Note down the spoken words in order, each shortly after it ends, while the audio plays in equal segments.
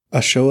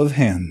A Show of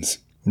Hands,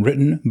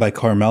 written by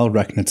Carmel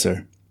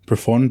Rechnitzer,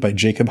 performed by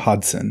Jacob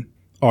Hodson,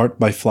 art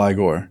by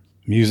Flygore,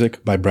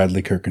 music by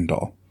Bradley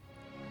Kirkendall.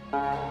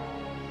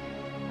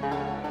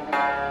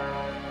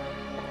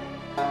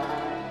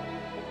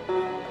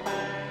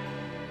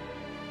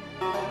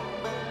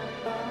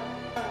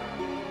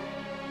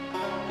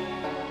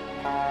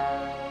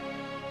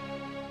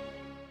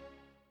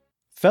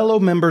 Fellow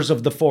members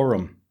of the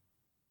Forum,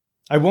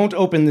 I won't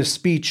open this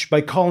speech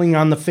by calling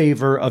on the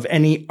favor of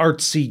any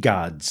artsy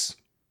gods.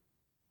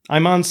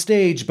 I'm on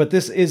stage, but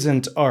this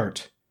isn't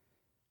art.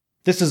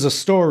 This is a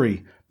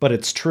story, but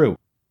it's true.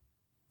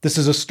 This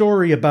is a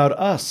story about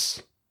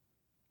us,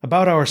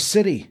 about our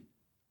city,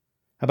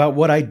 about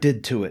what I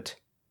did to it.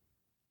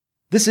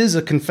 This is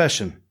a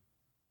confession.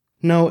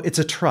 No, it's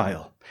a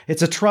trial.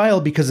 It's a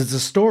trial because it's a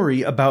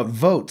story about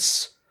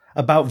votes,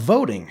 about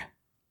voting.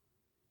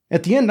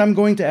 At the end, I'm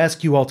going to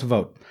ask you all to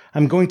vote.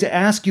 I'm going to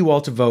ask you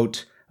all to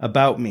vote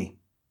about me,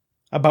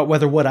 about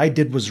whether what I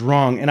did was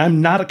wrong, and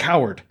I'm not a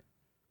coward.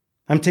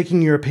 I'm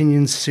taking your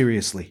opinions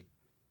seriously.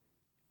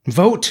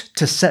 Vote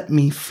to set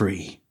me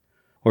free,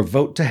 or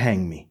vote to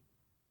hang me.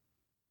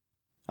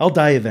 I'll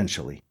die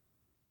eventually.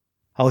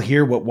 I'll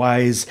hear what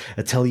wise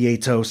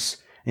Atelietos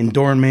and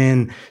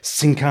Dornman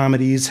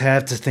Syncomedies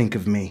have to think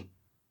of me.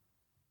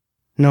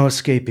 No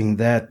escaping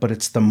that, but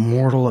it's the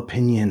mortal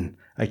opinion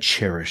I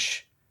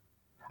cherish.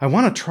 I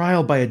want a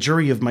trial by a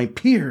jury of my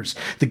peers.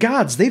 The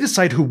gods, they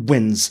decide who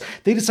wins.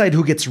 They decide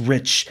who gets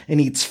rich and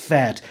eats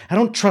fat. I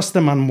don't trust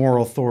them on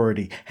moral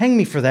authority. Hang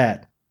me for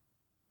that.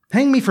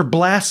 Hang me for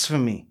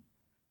blasphemy.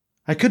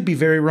 I could be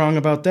very wrong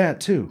about that,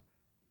 too.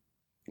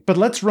 But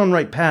let's run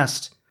right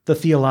past the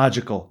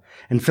theological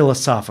and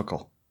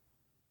philosophical.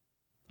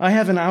 I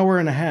have an hour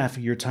and a half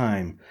of your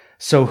time.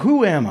 So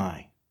who am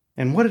I?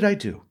 And what did I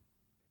do?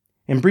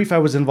 In brief, I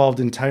was involved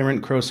in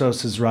Tyrant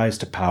Crosos' rise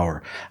to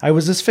power. I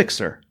was his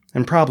fixer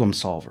and problem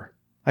solver.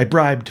 I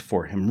bribed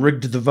for him,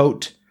 rigged the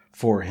vote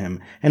for him,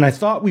 and I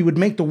thought we would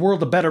make the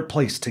world a better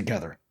place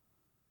together.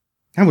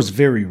 I was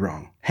very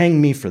wrong.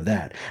 Hang me for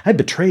that. I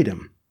betrayed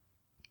him.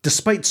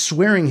 Despite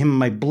swearing him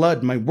my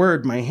blood, my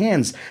word, my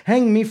hands,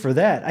 hang me for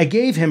that. I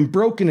gave him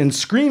broken and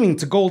screaming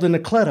to Golden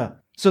Ecleta,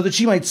 so that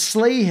she might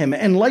slay him,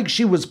 and like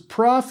she was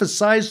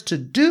prophesied to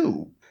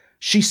do,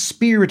 she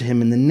speared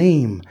him in the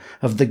name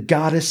of the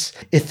goddess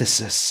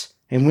Ithesis.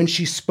 And when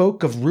she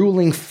spoke of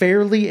ruling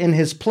fairly in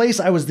his place,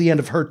 I was the end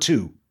of her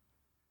too.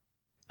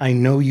 I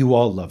know you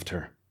all loved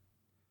her.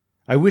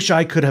 I wish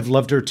I could have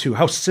loved her too.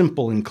 How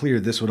simple and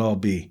clear this would all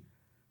be.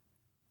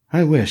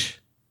 I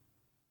wish.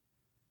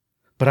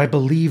 But I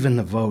believe in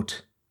the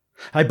vote.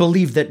 I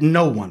believe that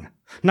no one,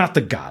 not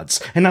the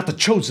gods, and not the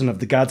chosen of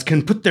the gods,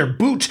 can put their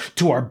boot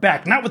to our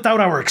back, not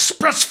without our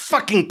express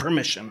fucking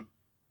permission.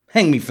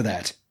 Hang me for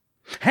that.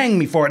 Hang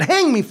me for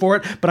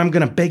it, but I'm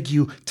gonna beg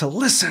you to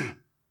listen.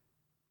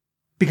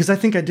 Because I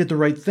think I did the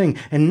right thing,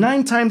 and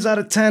 9 times out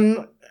of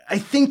 10, I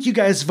think you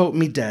guys vote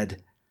me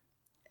dead.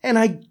 And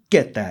I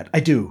get that, I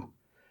do.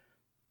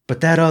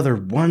 But that other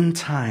 1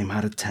 time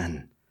out of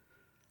 10,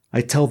 I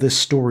tell this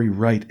story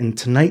right, and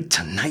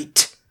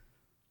tonight,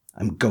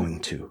 I'm going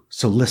to.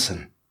 So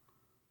listen.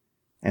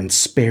 And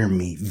spare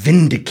me,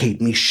 vindicate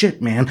me,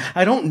 shit, man.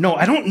 I don't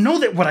know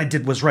that what I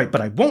did was right,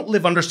 but I won't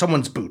live under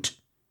someone's boot.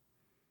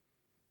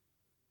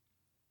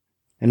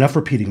 Enough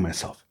repeating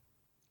myself.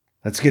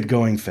 Let's get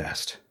going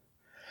fast.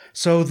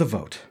 So, the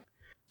vote.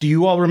 Do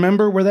you all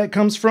remember where that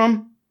comes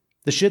from?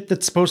 The shit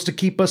that's supposed to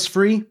keep us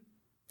free?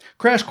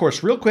 Crash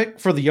course real quick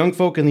for the young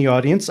folk in the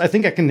audience. I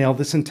think I can nail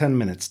this in 10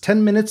 minutes.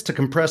 10 minutes to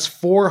compress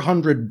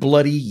 400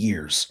 bloody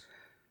years.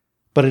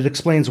 But it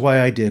explains why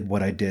I did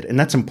what I did, and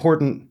that's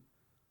important.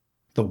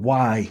 The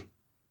why.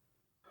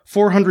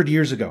 400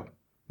 years ago,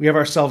 we have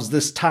ourselves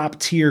this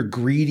top-tier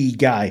greedy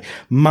guy,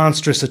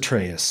 Monstrous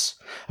Atreus.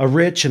 A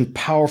rich and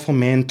powerful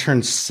man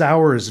turned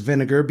sour as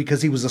vinegar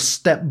because he was a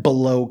step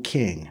below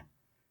king.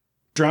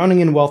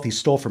 Drowning in wealth he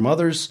stole from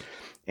others,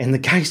 and the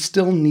guy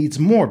still needs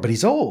more, but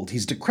he's old,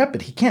 he's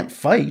decrepit, he can't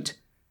fight.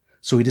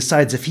 So he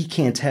decides if he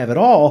can't have it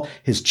all,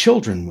 his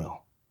children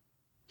will.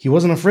 He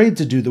wasn't afraid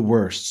to do the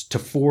worst, to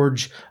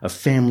forge a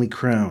family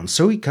crown,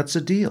 so he cuts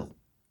a deal.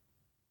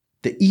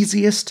 The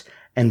easiest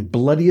and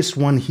bloodiest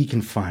one he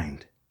can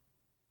find.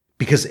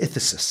 Because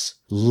Ithesis,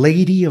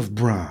 Lady of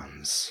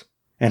Bronze,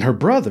 and her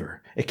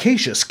brother,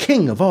 Acacius,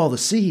 king of all the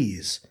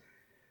seas,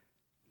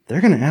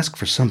 they're going to ask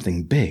for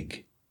something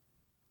big.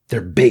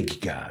 They're big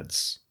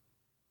gods.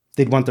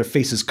 They'd want their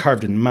faces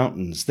carved in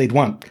mountains. They'd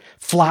want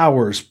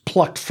flowers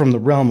plucked from the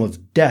realm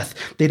of death.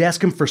 They'd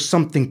ask him for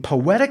something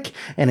poetic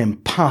and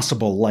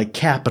impossible like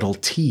capital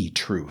T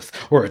truth,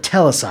 or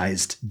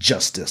italicized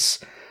justice.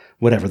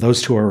 Whatever,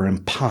 those two are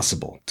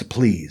impossible to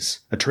please.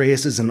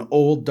 Atreus is an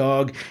old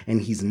dog,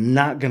 and he's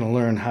not going to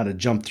learn how to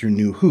jump through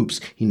new hoops.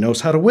 He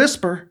knows how to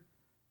whisper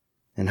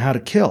and how to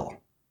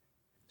kill.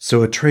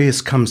 So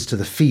Atreus comes to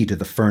the feet of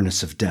the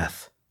furnace of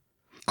death,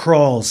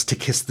 crawls to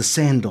kiss the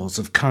sandals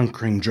of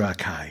conquering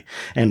Drakai.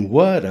 And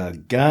what a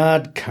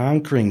god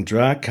conquering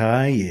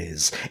Drakai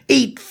is.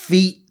 8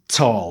 feet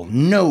tall,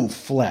 no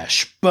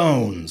flesh,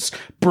 bones,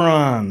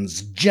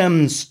 bronze,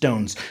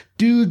 gemstones,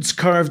 dudes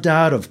carved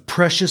out of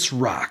precious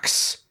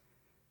rocks.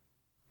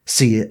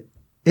 See,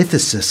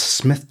 Ithesis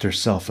smithed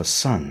herself a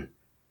son,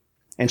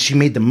 and she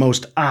made the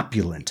most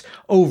opulent,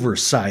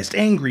 oversized,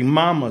 angry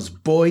mama's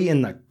boy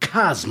in the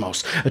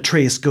cosmos.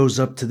 Atreus goes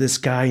up to this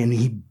guy and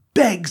he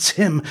begs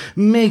him,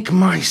 "Make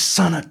my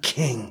son a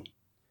king."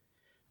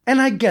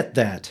 And I get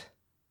that.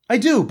 I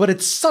do, but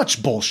it's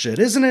such bullshit,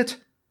 isn't it?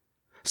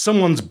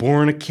 Someone's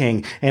born a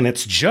king, and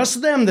it's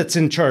just them that's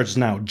in charge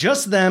now.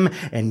 Just them,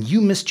 and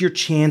you missed your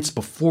chance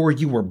before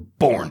you were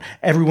born.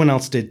 Everyone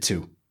else did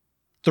too.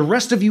 The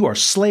rest of you are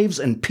slaves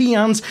and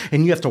peons,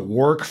 and you have to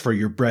work for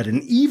your bread.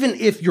 And even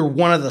if you're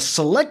one of the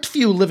select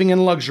few living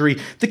in luxury,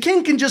 the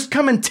king can just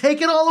come and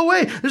take it all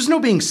away. There's no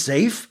being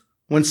safe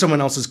when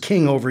someone else is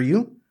king over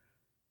you.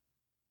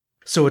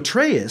 So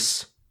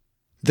Atreus,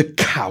 the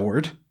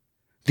coward,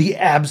 the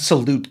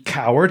absolute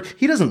coward,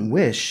 he doesn't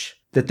wish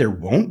that there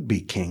won't be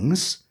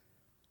kings.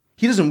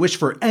 He doesn't wish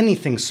for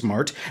anything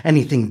smart,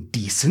 anything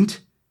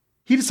decent.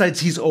 He decides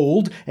he's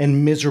old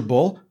and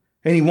miserable,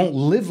 and he won't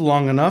live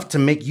long enough to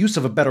make use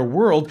of a better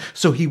world,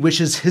 so he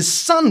wishes his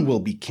son will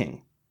be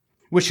king.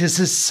 Wishes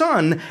his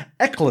son,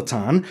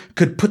 Eclaton,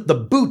 could put the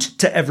boot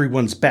to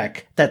everyone's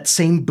back, that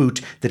same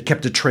boot that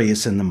kept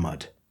Atreus in the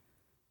mud.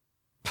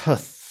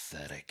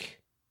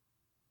 Pathetic.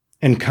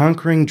 And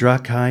conquering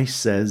Drakai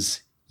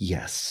says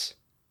yes.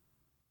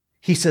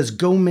 He says,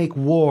 "Go make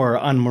war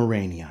on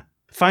Morania.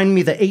 Find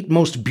me the 8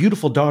 most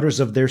beautiful daughters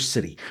of their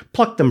city.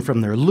 Pluck them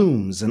from their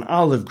looms and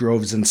olive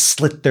groves and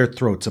slit their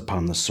throats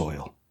upon the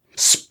soil.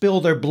 Spill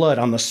their blood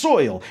on the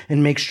soil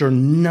and make sure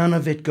none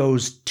of it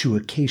goes to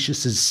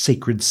Acacius'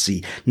 sacred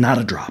sea, not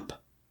a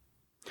drop.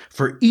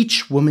 For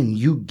each woman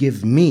you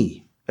give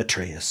me,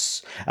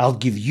 Atreus, I'll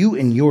give you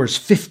and yours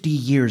 50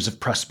 years of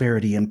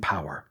prosperity and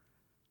power."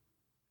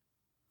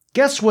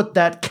 Guess what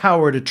that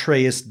coward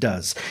Atreus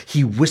does?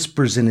 He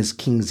whispers in his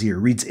king's ear,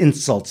 reads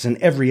insults in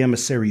every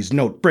emissary's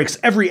note, breaks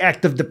every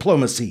act of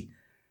diplomacy.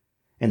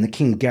 And the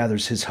king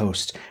gathers his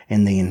host,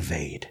 and they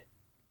invade.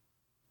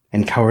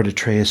 And coward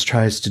Atreus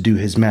tries to do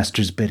his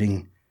master's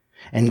bidding,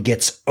 and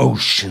gets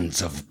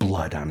oceans of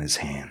blood on his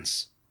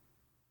hands.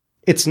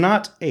 It's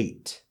not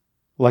 8,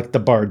 like the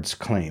bards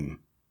claim.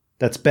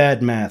 That's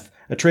bad math.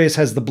 Atreus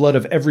has the blood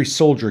of every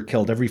soldier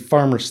killed, every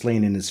farmer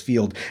slain in his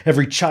field,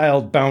 every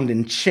child bound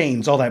in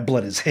chains. All that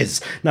blood is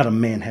his. Not a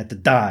man had to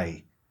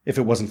die if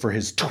it wasn't for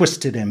his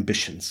twisted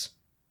ambitions.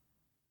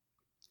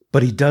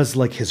 But he does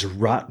like his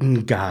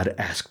rotten god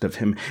asked of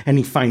him, and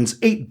he finds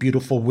 8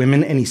 beautiful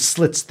women, and he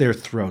slits their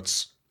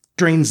throats,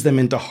 drains them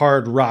into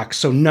hard rock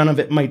so none of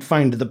it might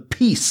find the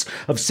peace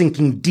of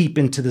sinking deep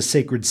into the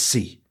sacred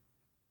sea.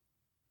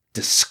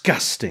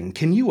 Disgusting.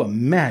 Can you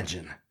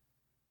imagine?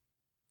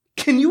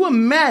 Can you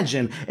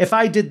imagine if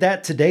I did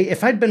that today,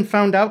 if I'd been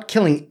found out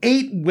killing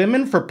 8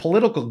 women for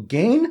political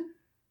gain?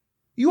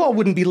 You all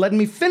wouldn't be letting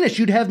me finish.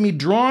 You'd have me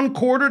drawn,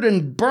 quartered,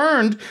 and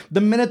burned the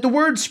minute the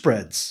word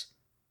spreads.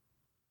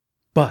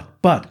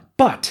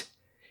 But,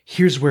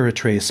 here's where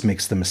Atreus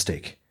makes the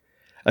mistake.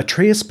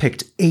 Atreus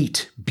picked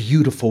 8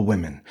 beautiful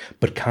women,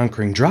 but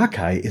conquering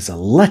Drakai is a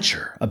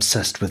lecher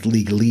obsessed with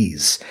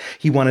legalese.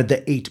 He wanted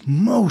the 8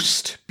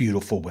 most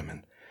beautiful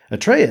women.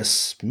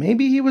 Atreus,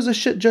 maybe he was a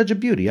shit judge of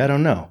beauty, I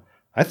don't know.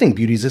 I think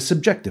beauty's a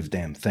subjective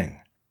damn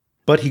thing.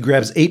 But he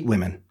grabs 8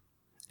 women,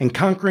 and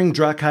conquering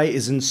Drakai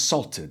is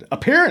insulted.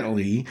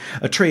 Apparently,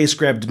 Atreus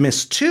grabbed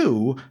Miss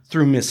 2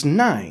 through Miss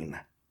 9.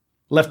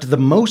 Left the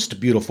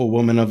most beautiful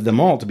woman of them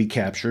all to be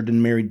captured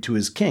and married to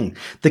his king.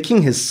 The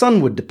king his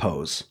son would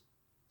depose.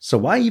 So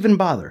why even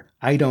bother?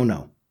 I don't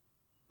know.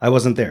 I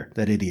wasn't there,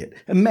 that idiot.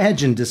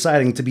 Imagine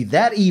deciding to be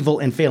that evil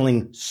and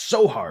failing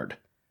so hard.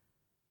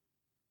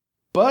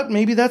 But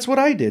maybe that's what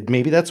I did.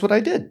 Maybe that's what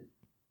I did.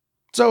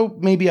 So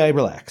maybe I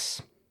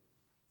relax.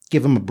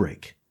 Give him a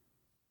break.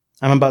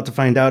 I'm about to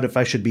find out if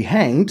I should be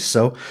hanged,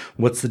 so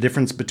what's the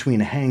difference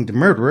between a hanged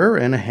murderer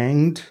and a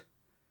hanged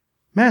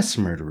mass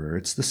murderer?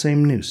 It's the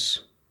same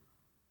noose.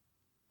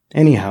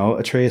 Anyhow,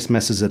 Atreus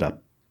messes it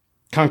up.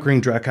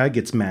 Conquering Drakai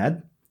gets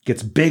mad,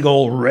 gets big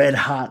ol'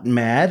 red-hot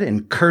mad,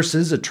 and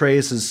curses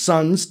Atreus'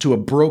 sons to a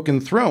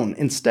broken throne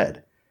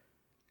instead.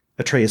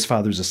 Atreus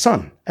fathers a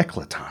son,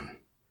 Eclaton.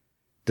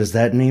 Does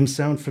that name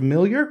sound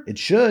familiar? It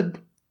should.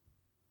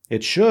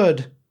 It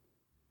should.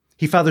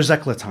 He fathers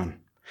Eclaton,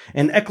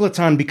 and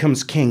Eclaton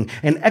becomes king,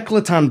 and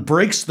Eclaton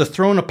breaks the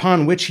throne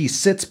upon which he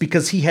sits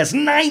because he has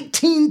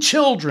 19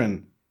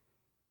 children.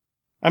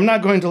 I'm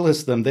not going to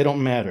list them, they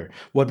don't matter.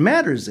 What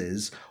matters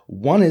is,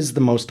 one is the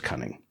most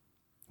cunning.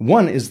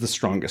 One is the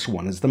strongest,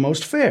 one is the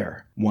most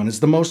fair, one is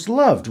the most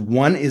loved,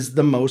 one is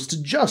the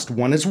most just,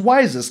 one is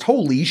wisest.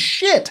 Holy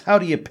shit, how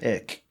do you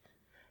pick?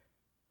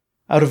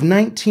 Out of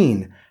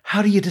 19,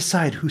 how do you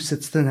decide who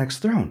sits the next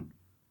throne?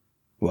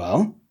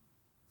 Well,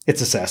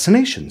 it's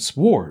assassinations,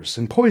 wars,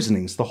 and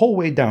poisonings the whole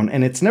way down,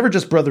 and it's never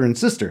just brother and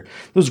sister.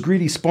 Those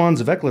greedy spawns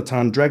of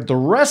Eclaton dragged the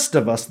rest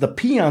of us, the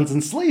peons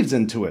and slaves,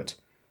 into it.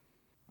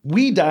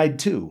 We died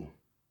too.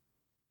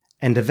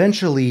 And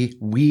eventually,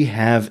 we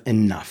have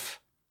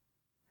enough.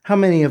 How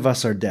many of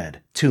us are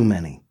dead? Too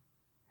many.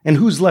 And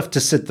who's left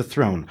to sit the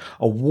throne?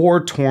 A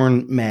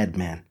war-torn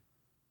madman.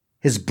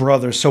 His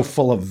brother so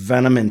full of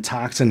venom and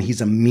toxin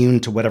he's immune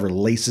to whatever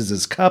laces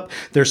his cup.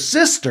 Their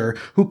sister,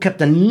 who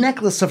kept a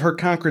necklace of her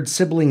conquered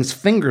siblings'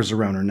 fingers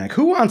around her neck.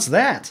 Who wants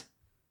that?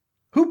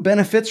 Who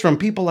benefits from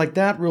people like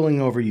that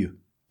ruling over you?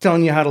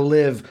 Telling you how to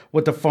live,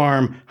 what to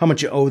farm, how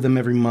much you owe them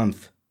every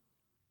month.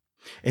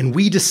 And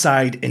we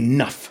decide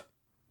enough.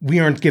 We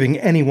aren't giving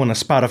anyone a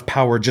spot of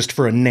power just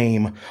for a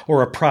name,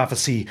 or a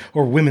prophecy,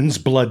 or women's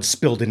blood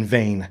spilled in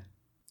vain.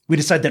 We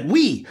decide that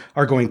we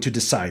are going to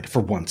decide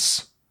for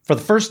once. For the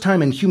first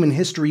time in human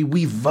history,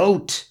 we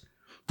vote.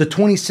 The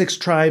 26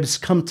 tribes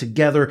come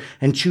together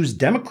and choose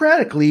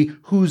democratically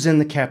who's in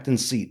the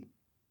captain's seat.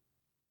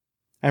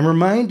 I'm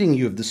reminding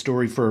you of the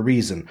story for a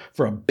reason,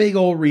 for a big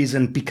old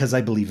reason, because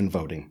I believe in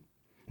voting.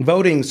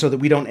 Voting so that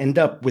we don't end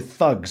up with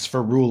thugs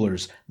for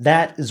rulers.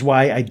 That is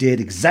why I did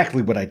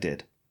exactly what I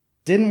did.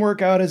 Didn't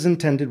work out as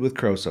intended with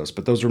Krosos,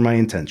 but those were my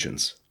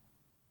intentions.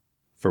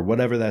 For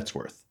whatever that's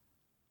worth.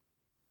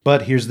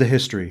 But here's the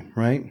history,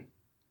 right?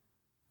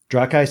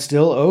 Drakai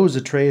still owes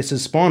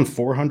Atreus' spawn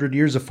 400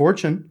 years of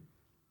fortune.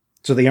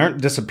 So they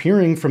aren't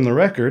disappearing from the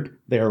record.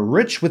 They are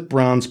rich with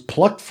bronze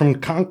plucked from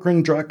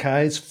conquering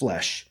Drakai's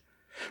flesh.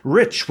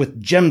 Rich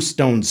with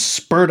gemstones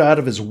spurred out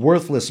of his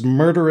worthless,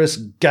 murderous,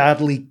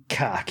 godly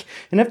cock.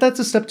 And if that's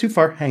a step too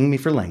far, hang me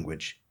for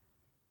language.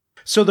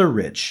 So they're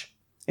rich,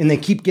 and they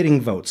keep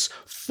getting votes.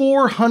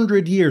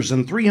 400 years,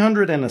 and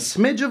 300 and a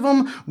smidge of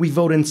them, we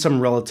vote in some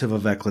relative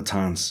of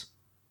Eclatons.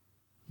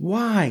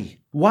 Why?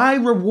 Why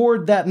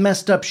reward that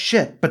messed up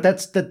shit? But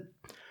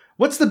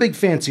what's the big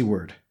fancy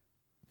word?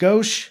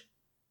 Gauche?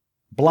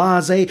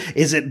 Blasé?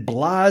 Is it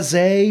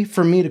blasé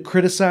for me to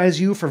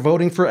criticize you for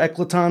voting for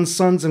Eclaton's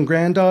sons and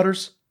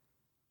granddaughters?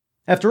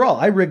 After all,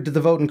 I rigged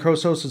the vote in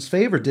Krosos'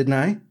 favor, didn't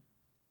I?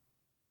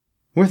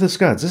 Worthless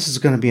gods, this is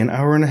going to be an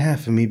hour and a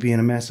half of me being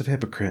a massive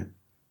hypocrite.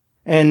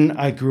 And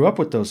I grew up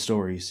with those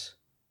stories.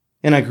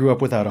 And I grew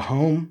up without a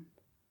home.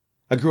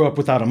 I grew up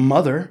without a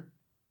mother.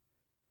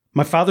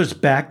 My father's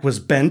back was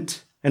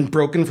bent and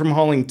broken from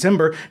hauling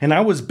timber, and I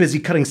was busy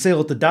cutting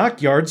sail at the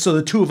dockyard so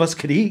the two of us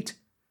could eat.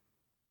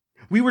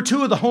 We were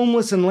two of the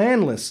homeless and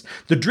landless,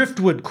 the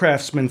driftwood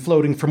craftsmen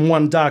floating from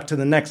one dock to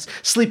the next,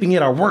 sleeping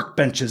at our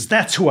workbenches.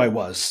 That's who I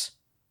was.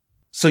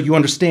 So you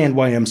understand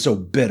why I'm so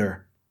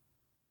bitter.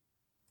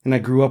 And I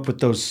grew up with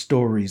those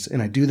stories,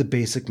 and I do the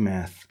basic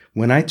math.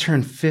 When I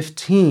turn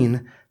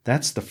 15,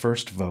 that's the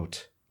first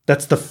vote.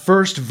 That's the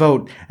first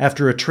vote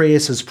after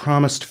Atreus has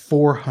promised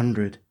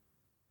 400.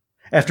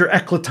 After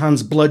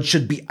Eclaton's blood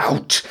should be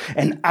out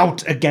and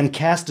out again,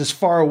 cast as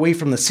far away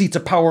from the seats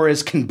of power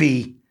as can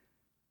be.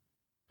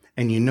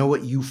 And you know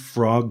what you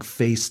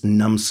frog-faced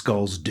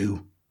numbskulls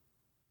do?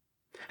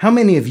 How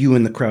many of you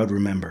in the crowd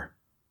remember?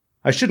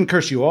 I shouldn't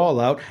curse you all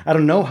out. I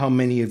don't know how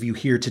many of you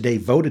here today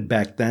voted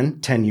back then,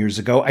 10 years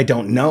ago. I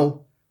don't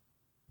know.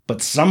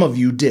 But some of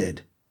you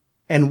did.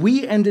 And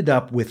we ended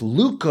up with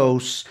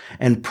Lukos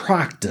and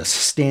Proctus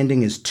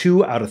standing as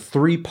 2 out of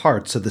 3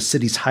 parts of the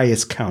city's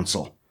highest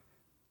council.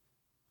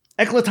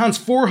 Eclaton's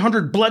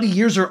 400 bloody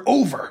years are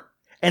over,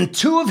 and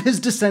 2 of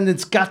his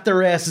descendants got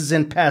their asses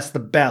in past the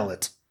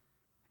ballot.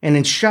 And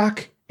in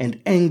shock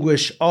and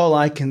anguish, all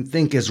I can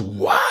think is,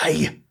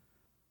 why?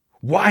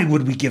 Why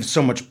would we give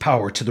so much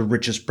power to the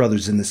richest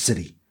brothers in the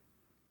city?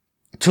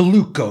 To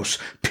Lukos,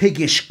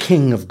 piggish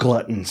king of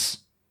gluttons.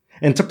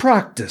 And to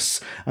Proctus,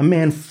 a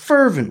man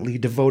fervently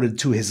devoted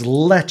to his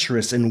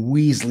lecherous and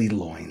weaselly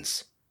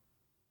loins.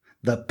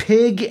 The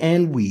pig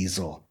and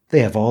weasel, they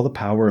have all the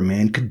power a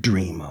man could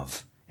dream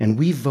of. And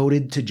we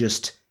voted to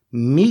just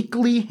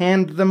meekly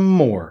hand them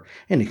more,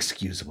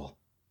 inexcusable.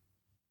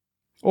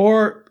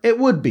 Or it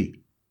would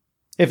be,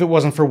 if it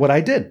wasn't for what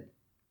I did.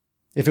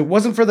 If it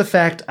wasn't for the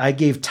fact I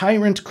gave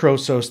Tyrant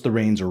Krosos the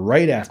reins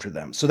right after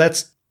them. So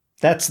that's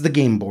the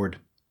game board.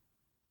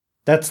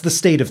 That's the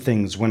state of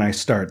things when I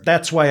start.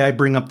 That's why I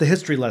bring up the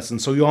history lesson,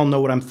 so you all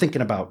know what I'm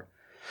thinking about,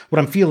 what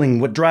I'm feeling,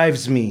 what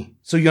drives me,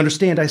 so you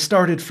understand I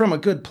started from a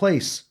good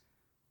place.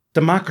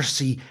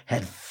 Democracy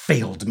had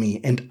failed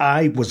me, and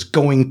I was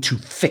going to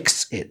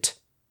fix it.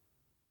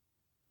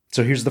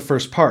 So here's the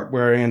first part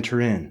where I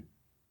enter in.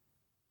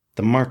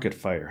 The market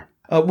fire.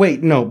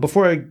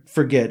 Before I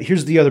forget,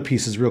 here's the other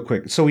pieces real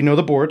quick. So we know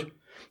the board.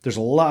 There's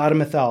a lot of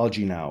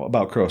mythology now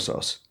about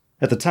Krosos.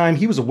 At the time,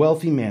 he was a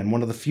wealthy man,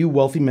 one of the few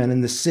wealthy men in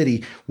the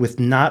city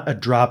with not a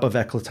drop of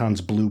Eclaton's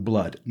blue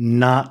blood.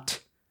 Not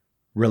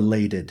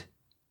related.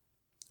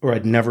 Or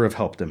I'd never have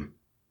helped him.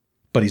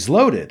 But he's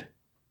loaded.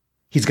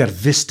 He's got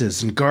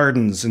vistas and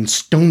gardens and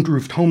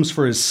stone-roofed homes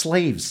for his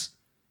slaves.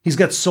 He's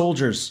got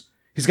soldiers.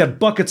 He's got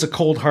buckets of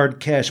cold, hard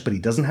cash, but he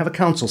doesn't have a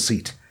council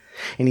seat.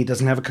 And he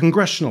doesn't have a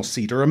congressional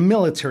seat or a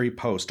military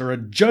post or a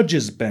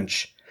judge's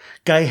bench.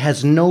 Guy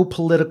has no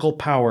political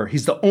power.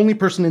 He's the only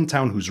person in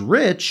town who's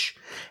rich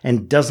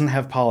and doesn't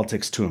have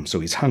politics to him, so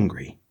he's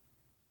hungry.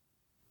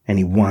 And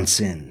he wants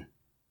in.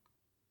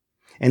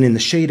 And in the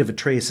shade of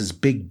Atreus'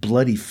 big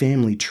bloody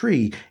family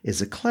tree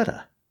is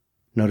Ecleta.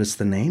 Notice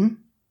the name?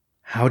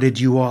 How did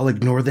you all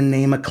ignore the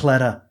name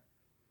Ecleta?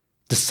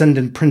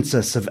 Descendant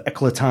princess of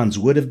Eclatons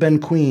would have been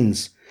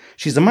queens.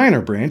 She's a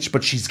minor branch,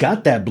 but she's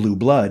got that blue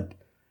blood.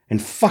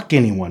 And fuck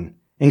anyone,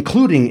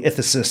 including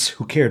Ithesis,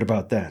 who cared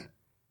about that.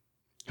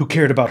 Who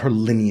cared about her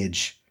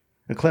lineage.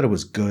 Ecleta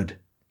was good.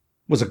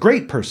 Was a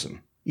great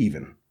person,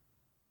 even.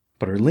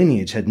 But her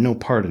lineage had no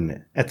part in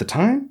it. At the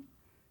time,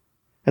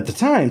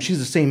 she's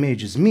the same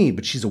age as me,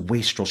 but she's a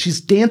wastrel.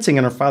 She's dancing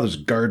in her father's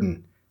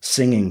garden,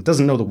 singing,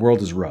 doesn't know the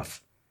world is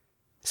rough.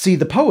 See,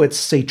 the poets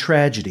say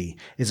tragedy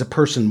is a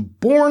person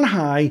born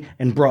high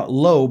and brought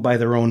low by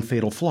their own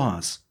fatal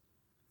flaws.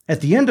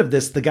 At the end of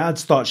this, the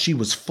gods thought she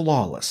was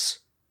flawless.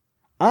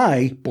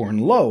 I, born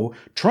low,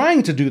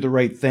 trying to do the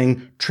right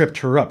thing, tripped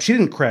her up. She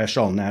didn't crash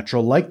all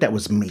natural like that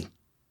was me.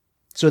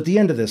 So at the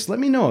end of this, let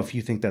me know if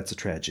you think that's a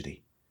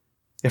tragedy.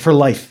 If her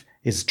life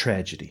is a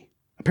tragedy.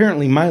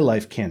 Apparently my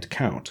life can't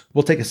count.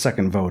 We'll take a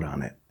second vote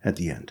on it at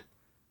the end.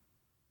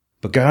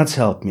 But God's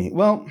helped me.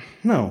 Well,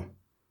 no.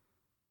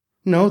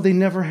 No, they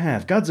never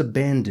have. God's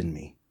abandoned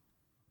me.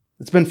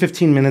 It's been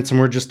 15 minutes and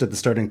we're just at the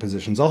starting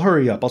positions. I'll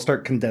hurry up. I'll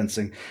start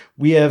condensing.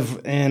 We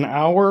have an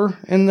hour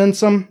and then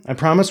some. I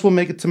promise we'll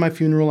make it to my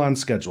funeral on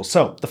schedule.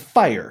 So, the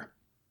fire.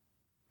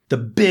 The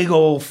big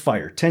old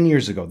fire. 10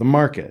 years ago, the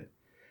market.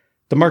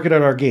 The market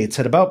at our gates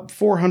had about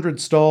 400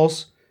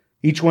 stalls.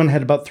 Each one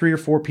had about 3 or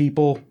 4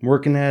 people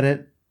working at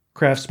it.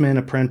 Craftsman,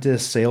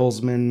 apprentice,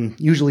 salesman,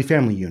 usually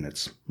family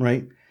units,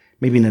 right?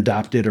 Maybe an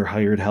adopted or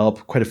hired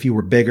help. Quite a few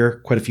were bigger.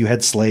 Quite a few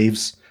had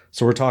slaves.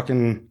 So we're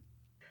talking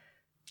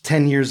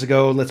 10 years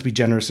ago, let's be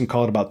generous and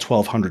call it about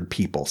 1,200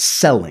 people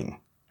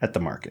selling at the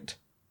market.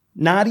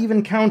 Not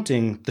even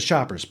counting the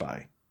shoppers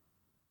by.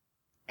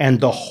 And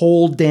the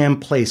whole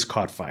damn place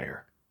caught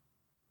fire.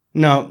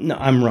 No,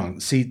 I'm wrong.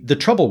 See, the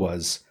trouble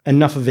was,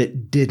 enough of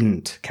it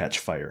didn't catch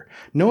fire.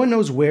 No one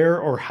knows where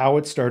or how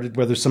it started,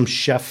 whether some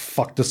chef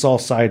fucked us all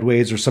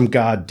sideways or some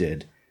god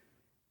did.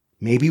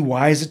 Maybe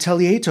wise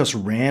Atelietos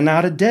ran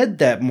out of dead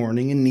that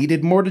morning and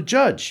needed more to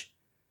judge.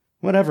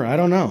 Whatever, I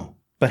don't know.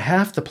 But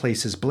half the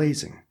place is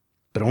blazing.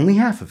 But only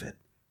half of it.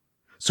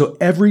 So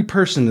every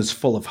person is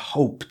full of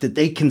hope that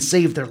they can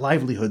save their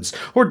livelihoods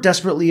or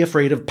desperately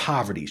afraid of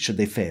poverty should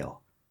they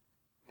fail.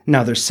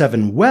 Now there's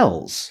 7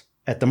 wells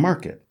at the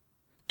market.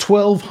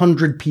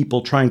 1,200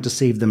 people trying to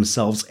save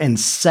themselves and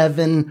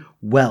 7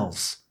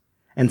 wells.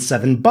 And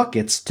 7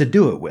 buckets to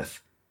do it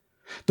with.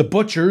 The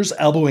butcher's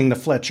elbowing the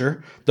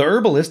fletcher, the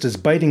herbalist is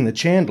biting the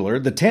chandler,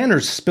 the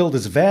tanner's spilled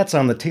his vats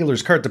on the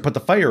tailor's cart to put the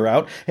fire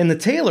out, and the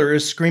tailor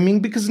is screaming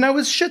because now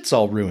his shit's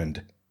all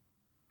ruined.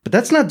 But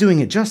that's not doing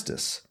it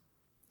justice.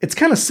 It's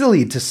kind of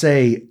silly to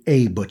say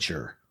a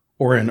butcher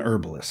or an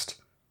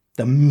herbalist.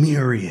 The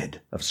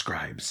myriad of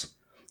scribes,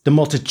 the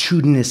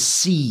multitudinous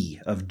sea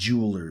of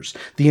jewelers,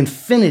 the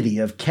infinity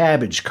of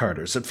cabbage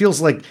carters. It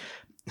feels like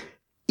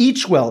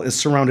each well is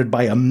surrounded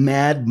by a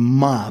mad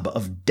mob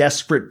of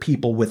desperate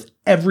people with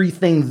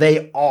everything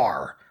they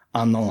are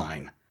on the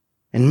line.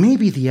 And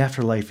maybe the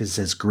afterlife is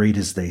as great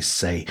as they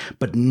say,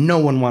 but no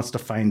one wants to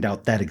find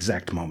out that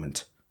exact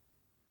moment.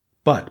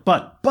 But,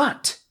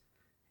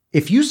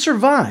 if you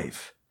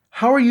survive,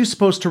 how are you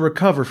supposed to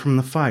recover from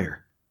the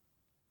fire?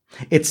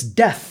 It's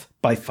death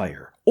by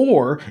fire,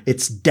 or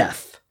it's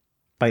death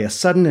by a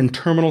sudden and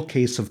terminal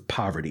case of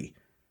poverty.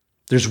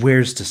 There's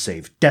wares to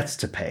save, debts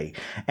to pay,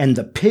 and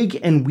the pig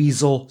and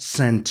weasel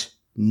sent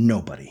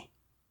nobody.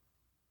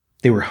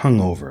 They were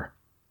hungover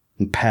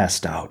and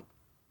passed out.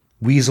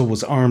 Weasel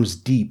was arms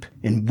deep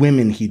in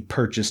women he'd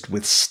purchased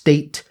with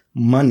state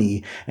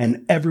money,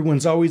 and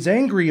everyone's always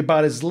angry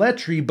about his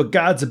lechery, but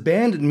God's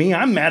abandoned me.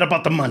 I'm mad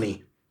about the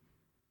money.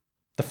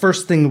 The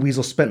first thing the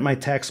weasel spent my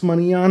tax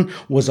money on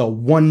was a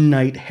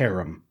one-night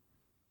harem.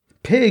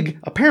 Pig,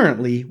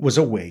 apparently, was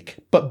awake,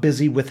 but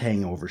busy with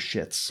hangover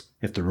shits,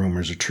 if the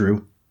rumors are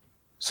true.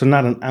 So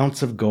not an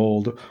ounce of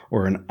gold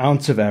or an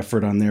ounce of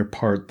effort on their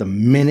part the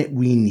minute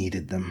we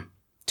needed them.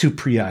 Too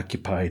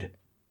preoccupied.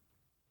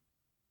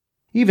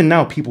 Even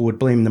now people would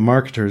blame the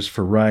marketers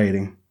for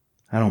rioting.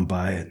 I don't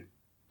buy it.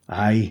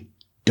 I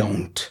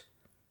don't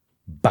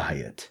buy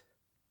it.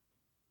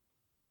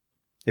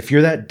 If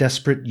you're that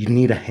desperate, you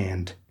need a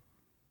hand.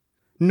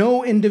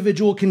 No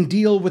individual can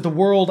deal with a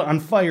world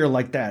on fire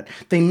like that.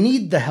 They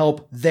need the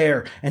help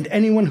there, and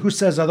anyone who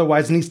says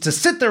otherwise needs to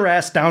sit their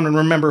ass down and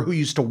remember who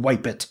used to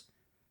wipe it.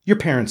 Your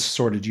parents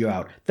sorted you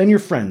out, then your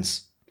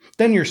friends,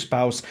 then your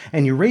spouse,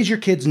 and you raise your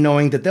kids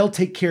knowing that they'll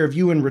take care of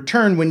you in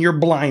return when you're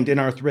blind and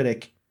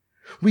arthritic.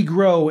 We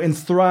grow and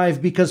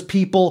thrive because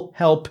people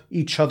help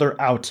each other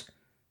out.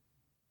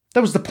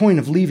 That was the point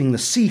of leaving the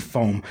sea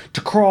foam,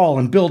 to crawl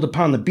and build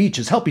upon the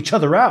beaches, help each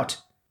other out,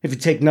 if you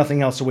take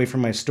nothing else away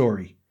from my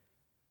story.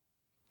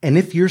 And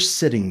if you're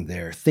sitting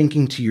there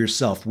thinking to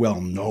yourself,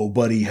 well,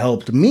 nobody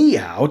helped me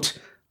out,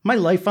 my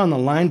life on the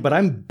line, but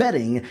I'm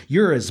betting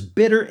you're as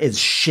bitter as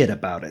shit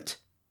about it.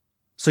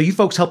 So you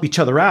folks help each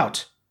other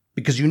out,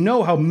 because you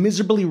know how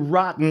miserably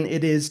rotten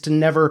it is to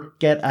never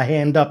get a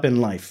hand up in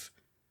life.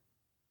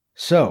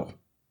 So,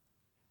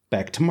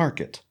 back to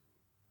market.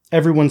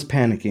 Everyone's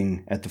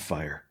panicking at the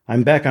fire.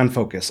 I'm back on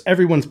focus.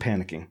 Everyone's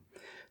panicking.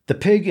 The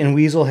pig and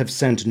weasel have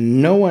sent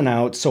no one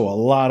out, so a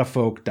lot of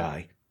folk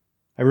die.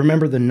 I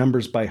remember the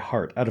numbers by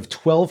heart. Out of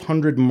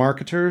 1,200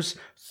 marketers,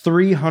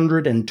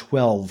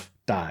 312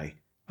 die.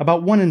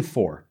 About 1 in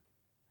 4.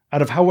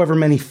 Out of however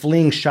many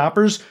fleeing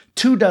shoppers,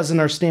 24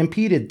 are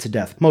stampeded to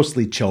death,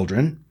 mostly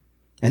children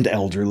and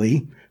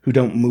elderly who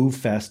don't move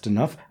fast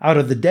enough. Out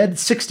of the dead,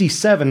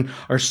 67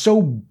 are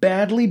so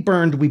badly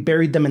burned we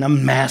buried them in a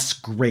mass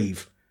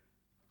grave.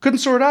 Couldn't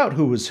sort out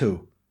who was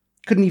who.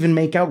 Couldn't even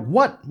make out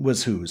what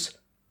was whose.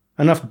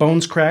 Enough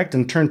bones cracked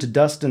and turned to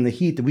dust in the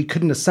heat that we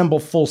couldn't assemble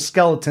full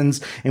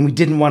skeletons, and we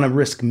didn't want to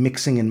risk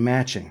mixing and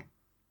matching.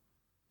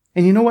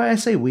 And you know why I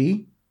say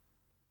we?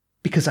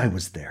 Because I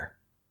was there.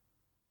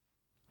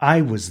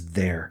 I was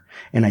there,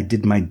 and I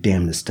did my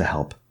damnedest to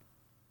help.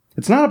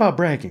 It's not about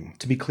bragging,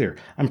 to be clear.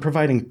 I'm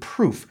providing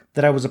proof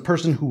that I was a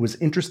person who was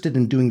interested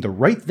in doing the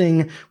right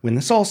thing when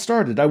this all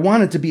started. I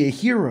wanted to be a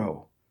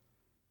hero.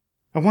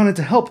 I wanted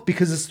to help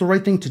because it's the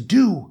right thing to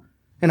do.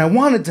 And I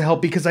wanted to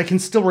help because I can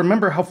still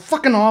remember how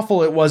fucking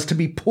awful it was to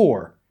be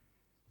poor.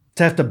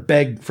 To have to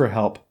beg for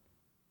help.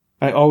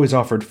 I always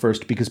offered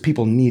first because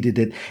people needed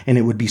it, and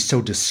it would be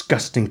so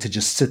disgusting to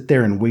just sit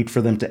there and wait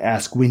for them to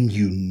ask when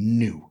you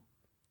knew.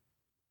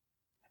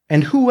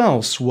 And who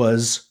else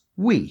was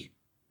we?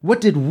 What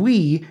did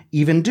we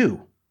even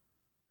do?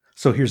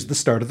 So here's the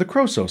start of the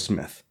Croesus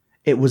myth.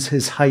 It was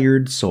his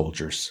hired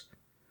soldiers.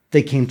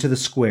 They came to the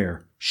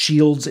square,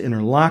 shields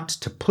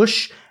interlocked, to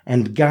push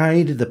and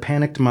guide the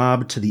panicked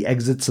mob to the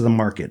exits of the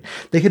market.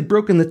 They had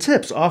broken the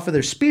tips off of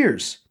their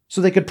spears so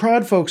they could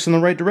prod folks in the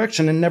right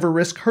direction and never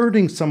risk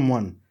hurting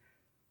someone.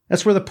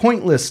 That's where the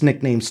Pointless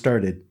nickname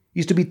started.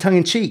 Used to be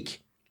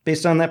tongue-in-cheek,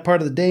 based on that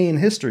part of the day in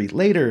history.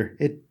 Later,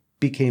 it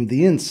became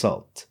the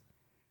insult.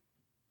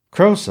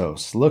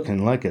 Croesus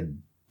looking like a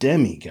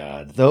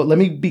demigod, though let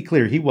me be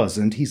clear, he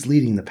wasn't. He's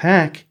leading the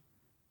pack.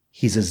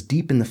 He's as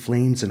deep in the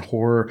flames and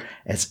horror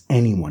as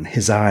anyone.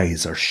 His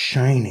eyes are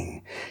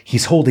shining.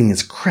 He's holding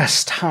his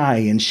crest high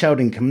and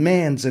shouting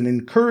commands and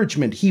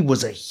encouragement. He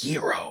was a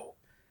hero.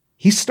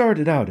 He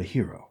started out a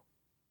hero.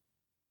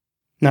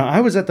 Now,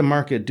 I was at the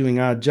market doing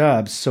odd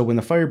jobs, so when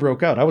the fire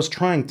broke out, I was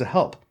trying to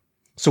help.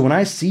 So when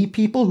I see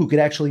people who could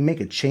actually make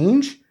a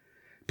change,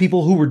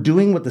 people who were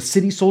doing what the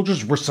city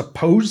soldiers were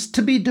supposed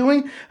to be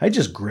doing, I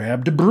just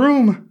grabbed a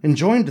broom and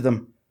joined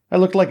them. I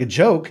looked like a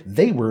joke.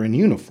 They were in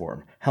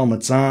uniform,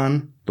 helmets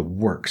on, the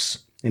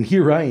works. And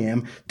here I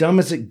am, dumb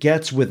as it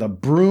gets, with a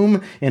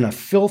broom and a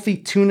filthy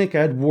tunic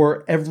I'd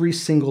wore every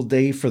single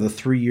day for the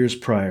 3 years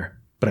prior.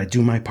 But I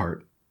do my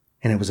part.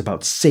 And it was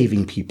about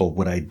saving people,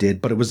 what I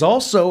did, but it was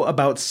also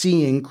about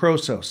seeing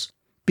Croesus,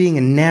 being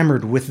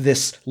enamored with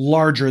this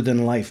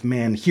larger-than-life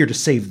man here to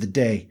save the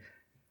day,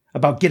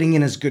 about getting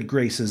in his good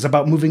graces,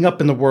 about moving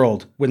up in the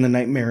world when the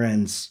nightmare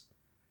ends.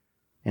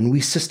 And we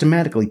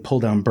systematically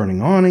pull down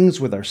burning awnings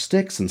with our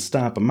sticks and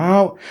stomp them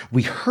out.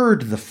 We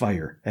herd the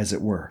fire, as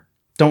it were.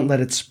 Don't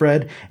let it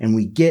spread, and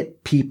we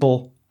get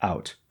people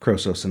out,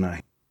 Croesus and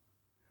I.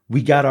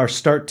 We got our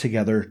start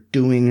together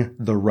doing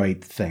the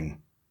right thing.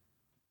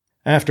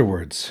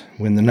 Afterwards,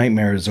 when the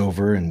nightmare is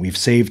over and we've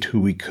saved who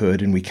we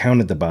could and we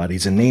counted the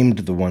bodies and named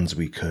the ones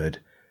we could,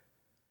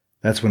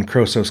 that's when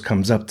Croesus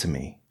comes up to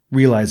me,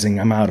 realizing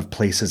I'm out of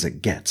place as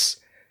it gets.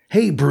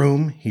 "Hey,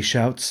 Broom," he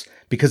shouts,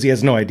 because he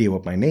has no idea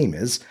what my name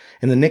is,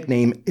 and the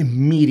nickname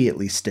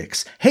immediately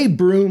sticks. "Hey,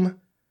 Broom,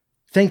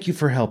 thank you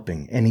for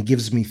helping," and he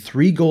gives me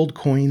 3 gold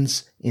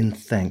coins in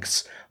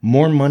thanks,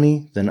 more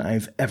money than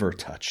I've ever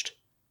touched.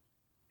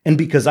 And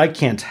because I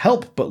can't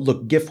help but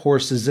look gift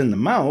horses in the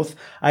mouth,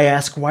 I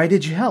ask, "Why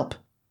did you help?"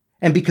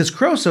 And because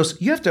Croesus,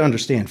 you have to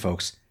understand,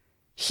 folks,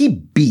 he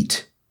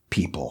beat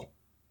people.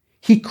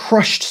 He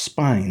crushed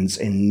spines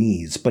and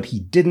knees, but he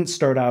didn't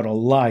start out a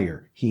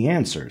liar. He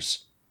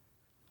answers,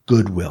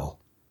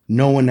 "Goodwill.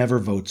 No one ever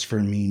votes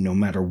for me, no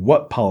matter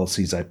what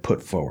policies I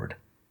put forward.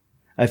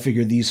 I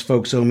figure these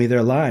folks owe me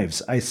their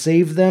lives. I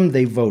save them,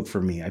 they vote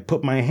for me. I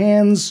put my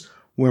hands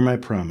where my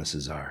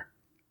promises are.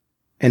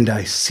 And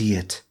I see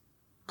it.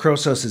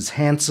 Croesus is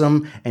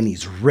handsome and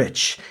he's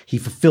rich. He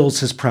fulfills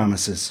his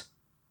promises.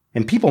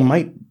 And people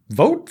might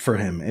vote for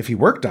him if he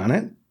worked on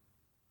it.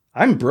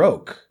 I'm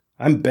broke.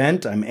 I'm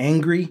bent. I'm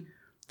angry.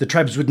 The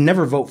tribes would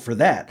never vote for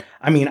that.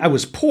 I mean, I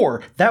was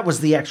poor. That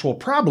was the actual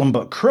problem,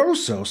 but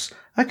Croesus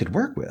I could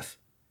work with.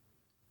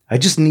 I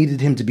just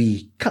needed him to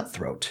be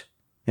cutthroat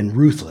and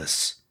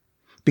ruthless.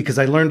 Because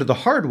I learned the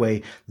hard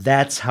way,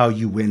 that's how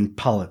you win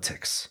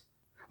politics.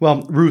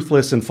 Well,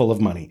 ruthless and full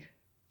of money.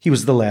 He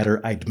was the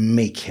latter, I'd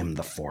make him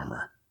the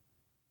former.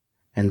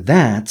 And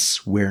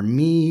that's where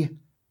me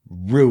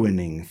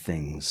ruining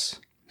things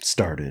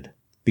started.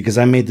 Because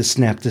I made the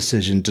snap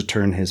decision to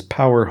turn his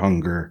power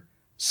hunger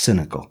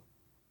cynical.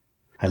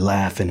 I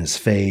laugh in his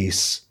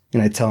face,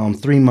 and I tell him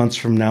 3 months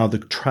from now the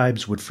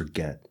tribes would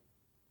forget.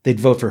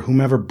 They'd vote for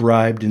whomever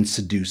bribed and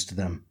seduced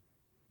them.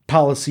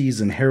 Policies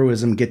and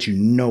heroism get you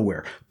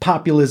nowhere.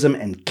 Populism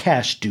and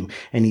cash do.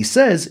 And he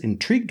says,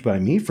 intrigued by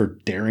me for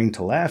daring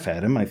to laugh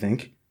at him, I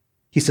think,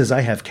 he says,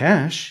 "I have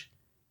cash.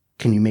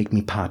 Can you make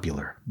me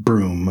popular,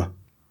 Broom?"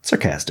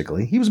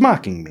 Sarcastically, he was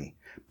mocking me.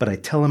 but I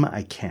tell him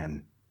I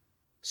can.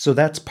 So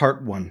that's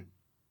part 1.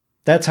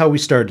 That's how we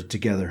started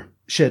together.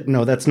 Shit,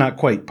 no, that's not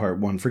quite part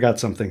 1. Forgot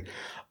something.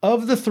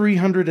 Of the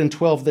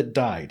 312 that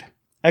died,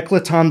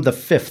 Eclaton the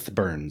fifth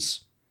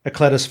burns.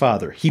 Ecleta's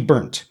father, he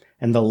burnt,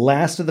 and the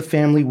last of the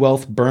family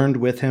wealth burned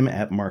with him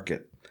at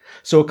market.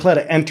 So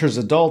Ecleta enters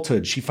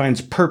adulthood. She finds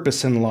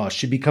purpose in loss.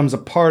 She becomes a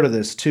part of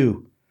this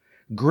too.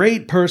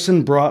 Great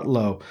person brought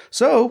low.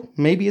 So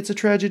maybe it's a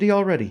tragedy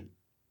already.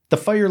 The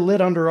fire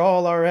lit under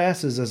all our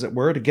asses, as it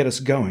were, to get us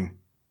going.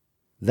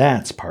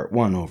 That's part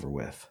 1 over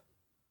with.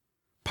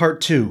 Part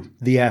 2,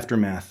 the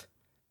aftermath.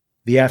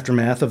 The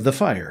aftermath of the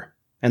fire,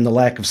 and the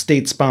lack of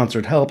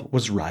state-sponsored help,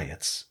 was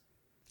riots.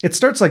 It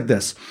starts like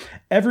this.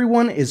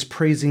 Everyone is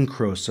praising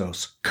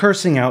Krosos,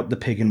 cursing out the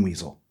pig and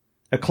weasel.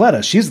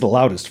 Ecleta, she's the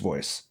loudest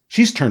voice.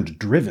 She's turned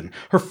driven.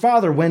 Her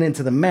father went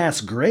into the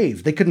mass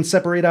grave. They couldn't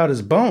separate out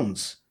his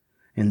bones.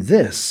 And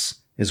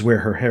this is where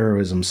her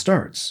heroism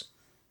starts.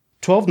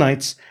 12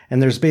 nights, and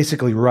there's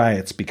basically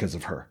riots because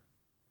of her.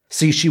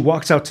 See, she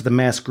walks out to the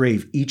mass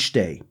grave each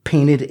day,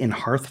 painted in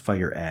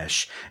hearthfire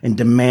ash, and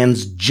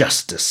demands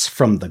justice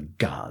from the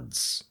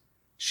gods.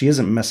 She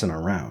isn't messing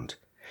around.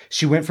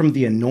 She went from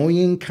the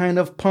annoying kind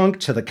of punk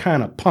to the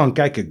kind of punk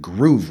I could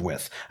groove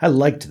with. I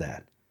liked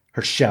that.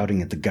 Her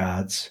shouting at the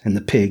gods and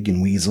the pig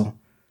and weasel.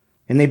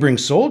 And they bring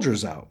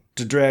soldiers out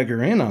to drag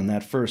her in on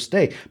that first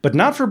day, but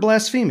not for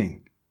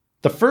blaspheming.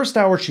 The first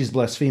hour she's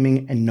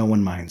blaspheming and no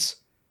one minds.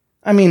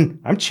 I mean,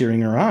 I'm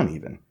cheering her on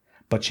even.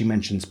 But she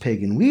mentions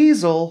pig and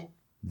weasel.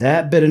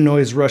 That bit of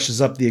noise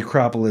rushes up the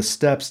Acropolis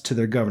steps to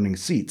their governing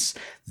seats.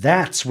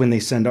 That's when they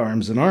send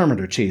arms and armor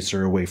to chase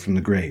her away from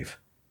the grave.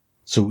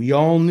 So we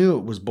all knew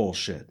it was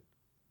bullshit.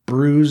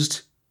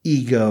 Bruised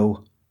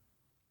ego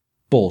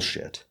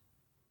bullshit.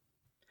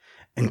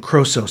 And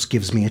Krosos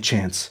gives me a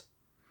chance.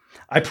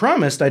 I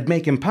promised I'd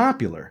make him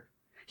popular.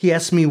 He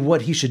asked me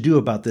what he should do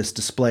about this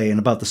display and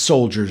about the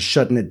soldiers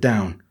shutting it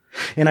down.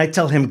 And I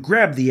tell him,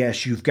 grab the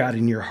ash you've got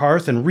in your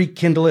hearth and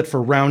rekindle it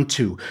for round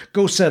 2.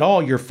 Go set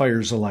all your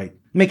fires alight.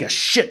 Make a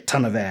shit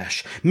ton of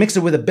ash. Mix it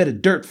with a bit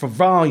of dirt for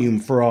volume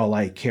for all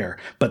I care.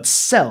 But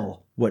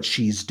sell what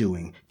she's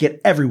doing.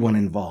 Get everyone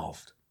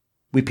involved.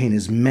 We paint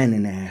his men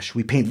in ash.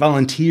 We paint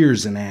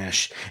volunteers in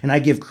ash. And I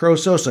give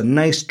Krosos a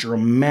nice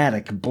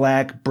dramatic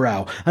black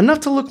brow. Enough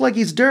to look like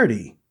he's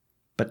dirty.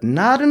 But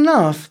not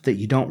enough that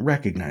you don't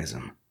recognize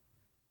him.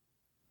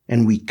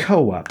 And we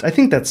co-opt. I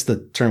think that's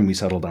the term we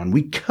settled on.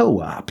 We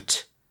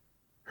co-opt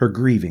her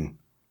grieving.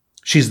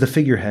 She's the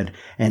figurehead,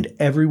 and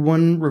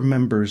everyone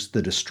remembers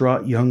the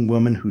distraught young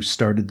woman who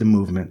started the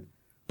movement.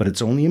 But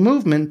it's only a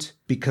movement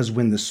because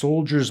when the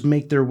soldiers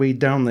make their way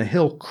down the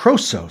hill,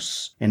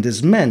 Krosos and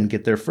his men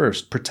get there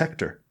first, protect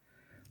her,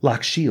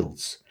 lock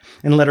shields,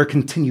 and let her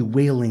continue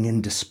wailing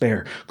in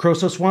despair.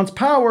 Krosos wants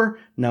power.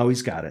 Now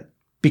he's got it.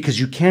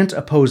 Because you can't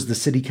oppose the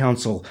city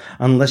council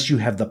unless you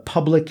have the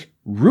public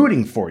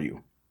rooting for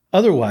you.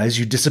 Otherwise,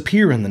 you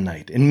disappear in the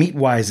night and meet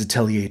wise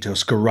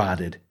Atelietos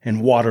garroted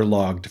and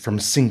waterlogged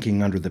from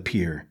sinking under the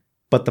pier.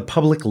 But the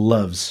public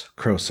loves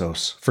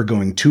Krosos for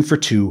going 2 for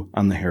 2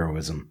 on the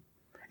heroism.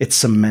 It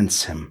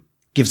cements him,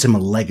 gives him a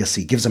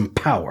legacy, gives him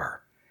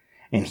power.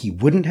 And he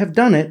wouldn't have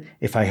done it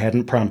if I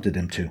hadn't prompted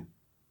him to.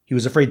 He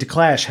was afraid to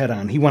clash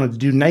head-on. He wanted to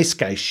do nice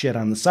guy shit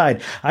on the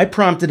side. I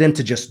prompted him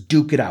to just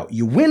duke it out.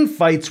 You win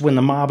fights when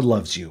the mob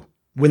loves you.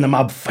 When the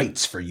mob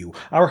fights for you.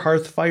 Our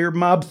Hearthfire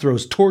mob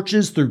throws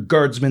torches through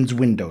guardsmen's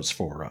windows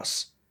for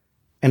us.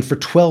 And for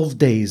 12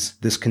 days,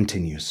 this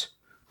continues.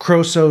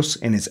 Krosos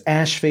and his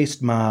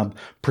ash-faced mob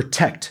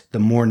protect the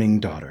mourning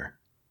daughter.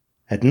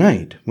 At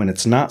night, when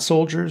it's not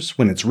soldiers,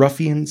 when it's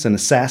ruffians and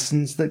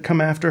assassins that come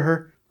after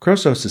her,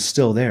 Krosos is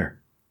still there.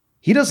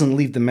 He doesn't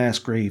leave the mass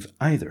grave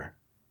either.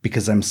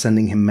 Because I'm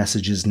sending him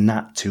messages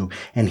not to,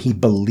 and he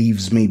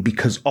believes me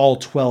because all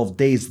 12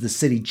 days the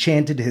city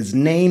chanted his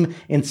name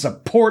in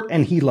support,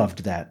 and he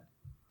loved that.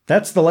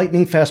 That's the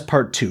lightning fast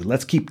part 2.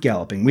 Let's keep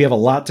galloping. We have a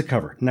lot to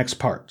cover. Next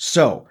part.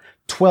 So,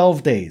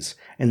 12 days,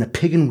 and the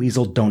pig and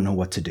weasel don't know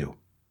what to do.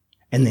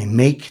 And they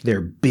make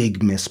their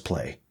big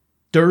misplay.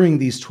 During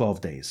these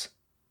 12 days,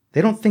 they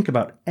don't think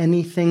about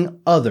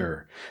anything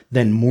other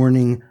than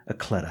mourning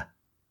Ecleta.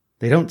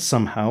 They don't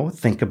somehow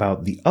think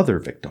about the other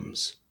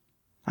victims.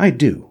 I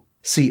do.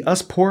 See,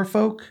 us poor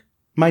folk,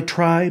 my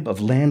tribe of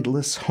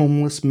landless,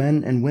 homeless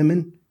men and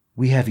women,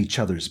 we have each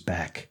other's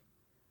back.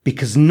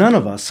 Because none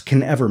of us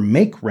can ever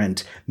make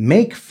rent,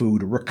 make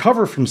food,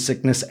 recover from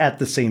sickness at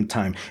the same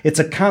time. It's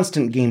a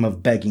constant game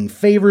of begging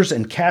favors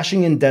and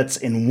cashing in debts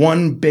in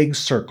one big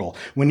circle.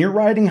 When you're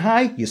riding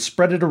high, you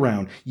spread it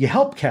around. You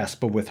help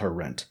Caspa with her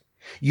rent.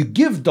 You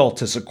give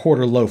Daltus a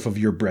quarter loaf of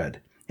your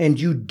bread. And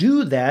you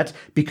do that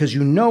because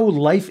you know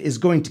life is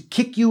going to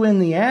kick you in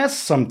the ass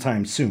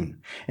sometime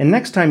soon. And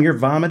next time you're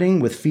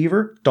vomiting with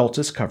fever,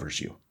 Daltus covers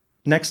you.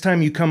 Next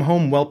time you come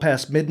home well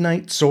past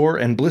midnight, sore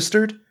and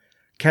blistered,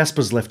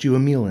 Caspa's left you a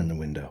meal in the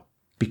window.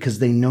 Because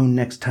they know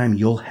next time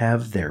you'll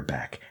have their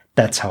back.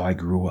 That's how I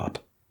grew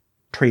up.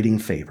 Trading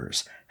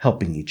favors,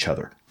 helping each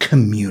other,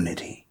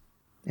 community.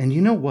 And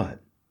you know what?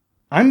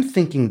 I'm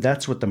thinking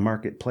that's what the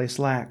marketplace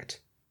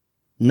lacked.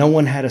 No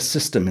one had a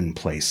system in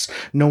place.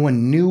 No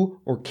one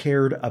knew or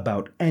cared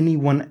about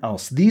anyone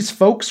else. These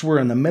folks were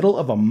in the middle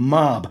of a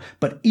mob,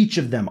 but each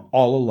of them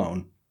all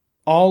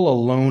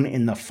alone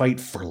in the fight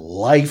for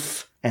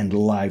life and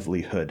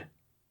livelihood.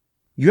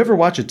 You ever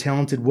watch a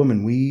talented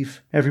woman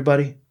weave,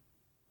 everybody?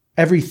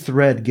 Every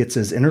thread gets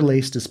as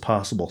interlaced as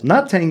possible.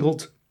 Not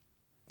tangled,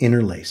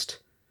 interlaced.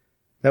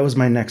 That was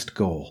my next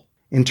goal.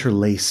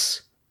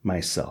 Interlace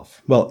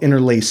myself. Well,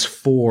 interlace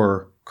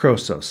for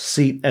Krosos.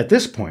 See, at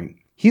this point,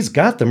 he's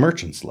got the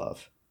merchant's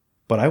love,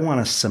 but I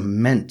want to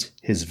cement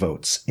his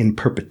votes in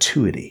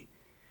perpetuity.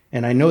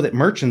 And I know that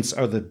merchants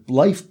are the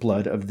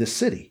lifeblood of this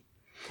city.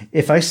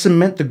 If I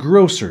cement the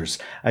grocers,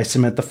 I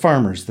cement the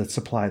farmers that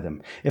supply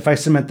them. If I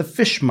cement the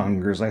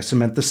fishmongers, I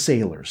cement the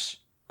sailors.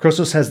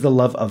 Krosos has the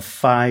love of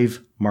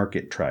 5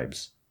 market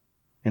tribes.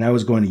 And I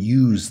was going to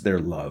use their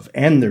love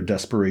and their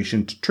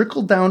desperation to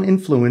trickle down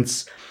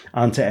influence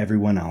onto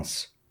everyone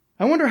else.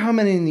 I wonder how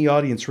many in the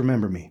audience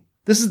remember me.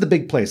 This is the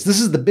big place. This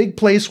is the big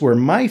place where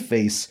my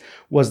face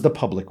was the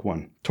public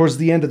one. Towards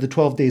the end of the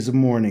 12 days of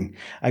mourning,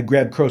 I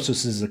grab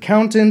Krosos'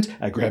 accountant,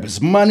 I grab his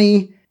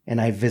money,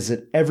 and I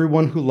visit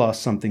everyone who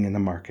lost something in the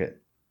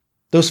market.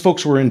 Those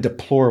folks were in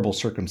deplorable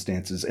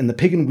circumstances, and the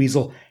pig and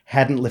weasel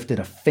hadn't lifted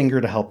a finger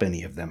to help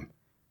any of them.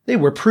 They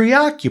were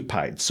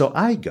preoccupied, so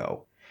I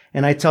go,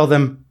 and I tell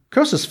them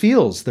Krosos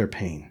feels their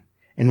pain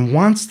and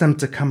wants them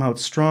to come out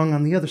strong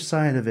on the other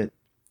side of it.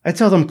 I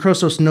tell them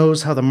Krosos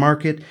knows how the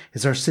market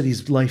is our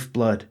city's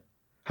lifeblood,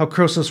 how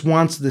Krosos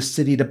wants this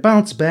city to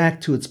bounce back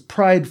to its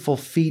prideful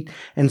feet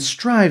and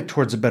strive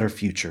towards a better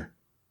future.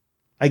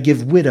 I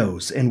give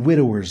widows and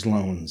widowers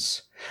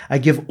loans. I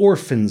give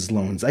orphans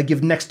loans. I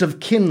give next of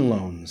kin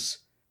loans.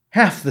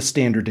 Half the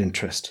standard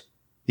interest.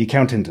 The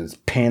accountant is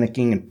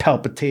panicking and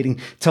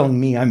palpitating, telling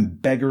me I'm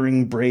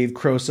beggaring brave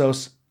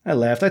Krosos. I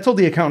laughed. I told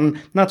the accountant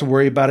not to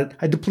worry about it.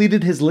 I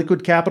depleted his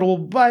liquid capital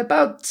by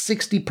about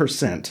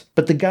 60%.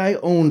 But the guy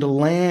owned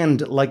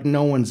land like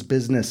no one's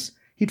business.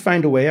 He'd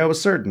find a way, I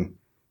was certain.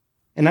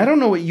 And I don't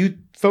know what you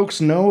folks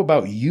know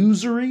about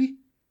usury,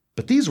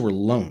 but these were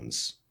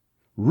loans.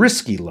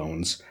 Risky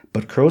loans,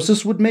 but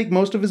Krosos would make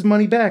most of his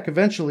money back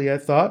eventually, I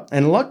thought.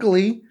 And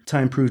luckily,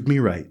 time proved me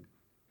right.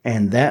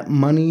 And that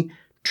money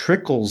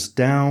trickles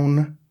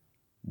down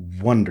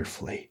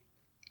wonderfully.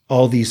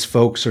 All these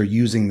folks are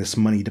using this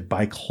money to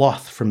buy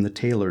cloth from the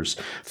tailors,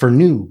 for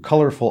new,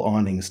 colorful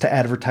awnings to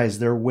advertise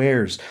their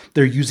wares.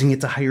 They're using it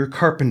to hire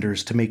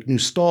carpenters to make new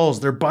stalls.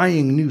 They're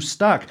buying new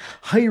stock,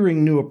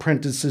 hiring new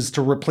apprentices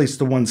to replace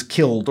the ones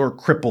killed or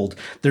crippled.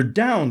 They're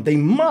down. They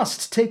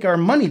must take our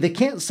money. They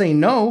can't say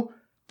no.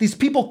 These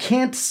people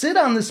can't sit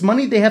on this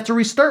money. They have to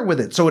restart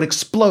with it, so it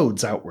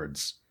explodes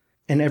outwards.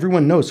 And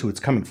everyone knows who it's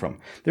coming from.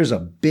 There's a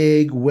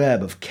big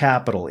web of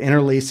capital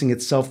interlacing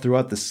itself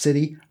throughout the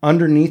city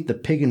underneath the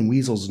pig and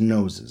weasel's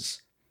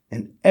noses.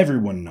 And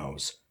everyone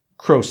knows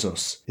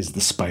Krosos is the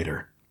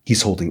spider.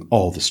 He's holding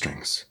all the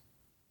strings.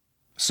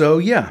 So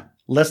yeah,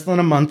 less than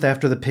a month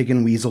after the pig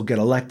and weasel get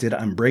elected,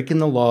 I'm breaking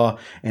the law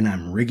and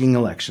I'm rigging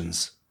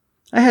elections.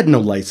 I had no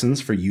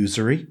license for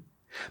usury,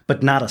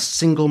 but not a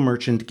single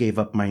merchant gave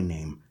up my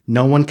name.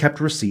 No one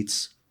kept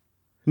receipts.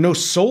 No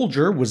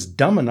soldier was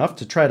dumb enough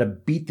to try to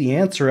beat the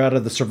answer out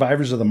of the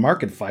survivors of the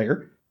market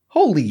fire.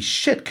 Holy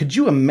shit, could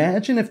you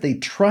imagine if they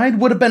tried?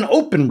 Would have been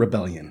open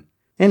rebellion.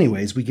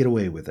 Anyways, we get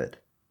away with it.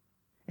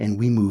 And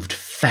we moved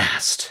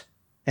fast.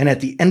 And at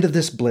the end of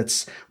this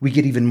blitz, we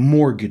get even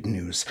more good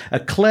news.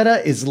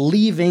 Acleta is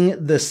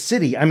leaving the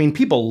city. I mean,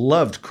 people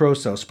loved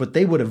Krosos, but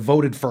they would have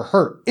voted for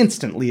her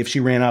instantly if she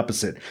ran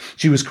opposite.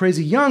 She was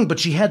crazy young, but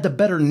she had the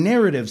better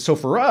narrative, so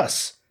for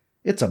us,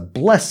 it's a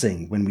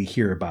blessing when we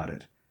hear about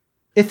it.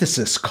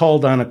 Ithesis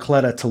called on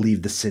Acleta to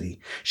leave the city.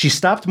 She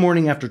stopped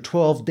mourning after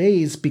 12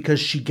 days because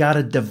she got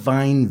a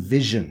divine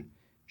vision.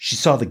 She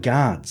saw the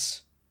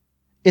gods.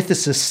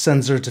 Ithesis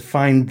sends her to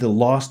find the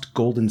lost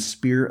golden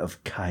spear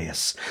of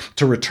Caius,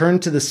 to return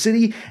to the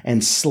city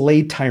and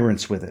slay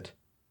tyrants with it.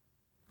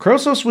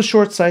 Krosos was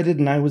short-sighted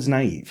and I was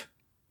naive.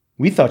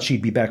 We thought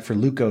she'd be back for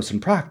Lukos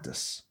and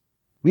Proctus.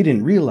 We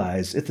didn't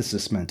realize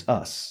Ithesis meant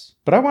us.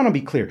 But I want to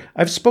be clear.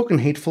 I've spoken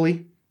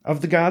hatefully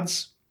of the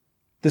gods.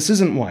 This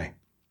isn't why.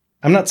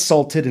 I'm not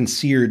salted and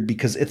seared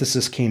because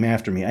Ithesis came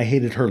after me. I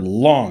hated her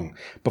long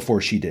before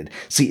she did.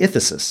 See,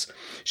 Ithesis,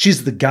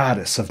 she's the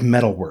goddess of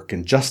metalwork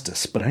and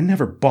justice, but I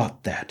never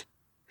bought that.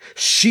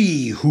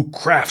 She who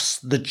crafts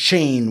the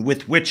chain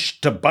with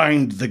which to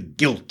bind the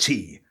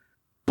guilty.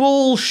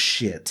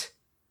 Bullshit.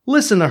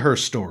 Listen to her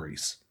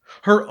stories.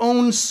 Her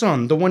own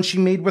son, the one she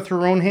made with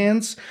her own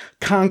hands,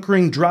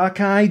 conquering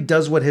Drakai,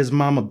 does what his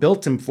mama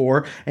built him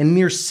for, and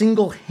near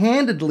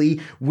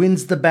single-handedly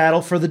wins the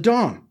battle for the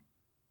dawn.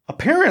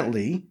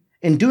 Apparently,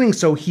 in doing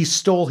so, he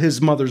stole his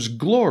mother's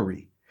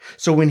glory.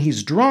 So when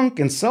he's drunk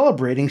and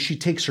celebrating, she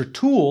takes her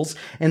tools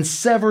and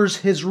severs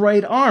his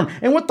right arm.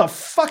 And what the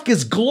fuck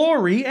is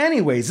glory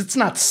anyways? It's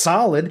not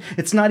solid.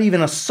 It's not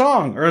even a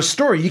song or a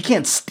story. You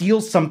can't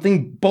steal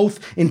something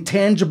both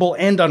intangible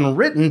and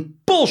unwritten.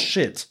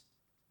 Bullshit.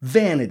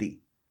 Vanity.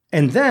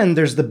 And then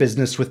there's the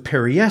business with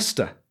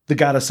Periesta, The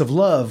goddess of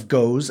love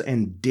goes,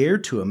 and dare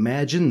to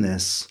imagine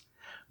this,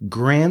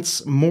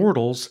 grants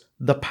mortals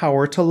the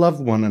power to love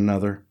one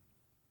another.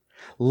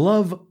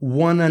 Love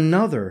one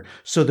another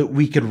so that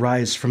we could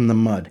rise from the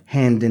mud,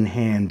 hand in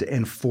hand,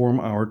 and form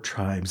our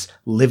tribes,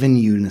 live in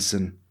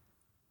unison.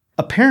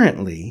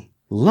 Apparently,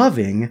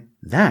 loving,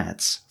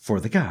 that's for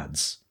the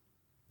gods.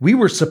 We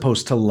were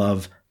supposed to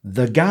love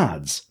the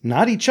gods,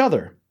 not each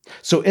other.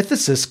 So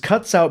Ithesis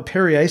cuts out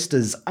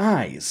Periasta's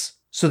eyes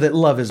so that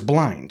love is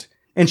blind.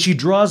 And she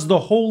draws the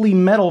holy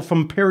metal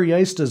from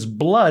Periasta's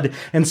blood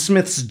and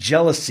Smith's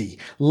jealousy,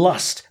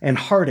 lust, and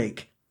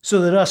heartache, so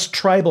that us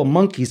tribal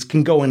monkeys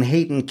can go and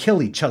hate and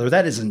kill each other.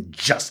 That isn't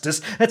justice,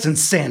 that's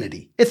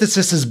insanity.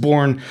 Ithesis is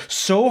born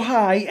so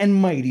high and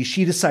mighty,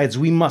 she decides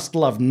we must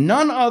love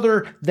none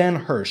other than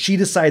her. She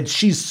decides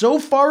she's so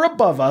far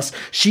above us,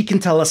 she can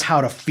tell us how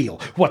to feel,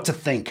 what to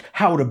think,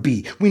 how to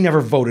be. We never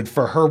voted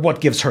for her.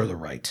 What gives her the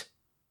right?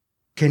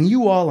 Can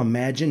you all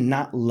imagine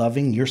not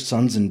loving your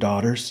sons and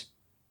daughters?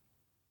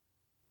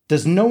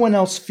 Does no one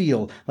else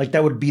feel like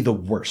that would be the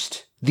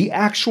worst? The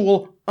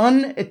actual,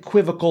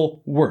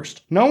 unequivocal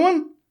worst? No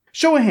one?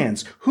 Show of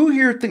hands. Who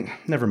here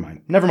Never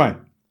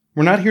mind.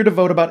 We're not here to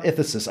vote about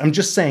Ithesis. I'm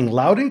just saying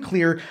loud and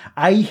clear,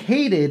 I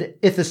hated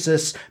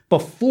Ithesis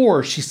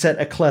before she set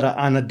Ecleta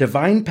on a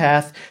divine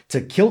path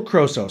to kill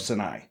Croesus and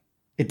I.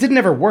 It didn't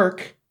ever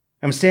work.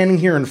 I'm standing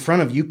here in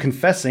front of you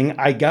confessing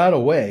I got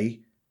away.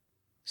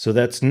 So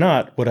that's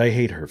not what I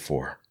hate her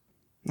for.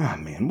 Oh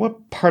man,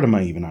 what part am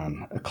I even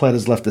on?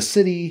 Ecleta's left the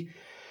city.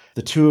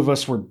 The two of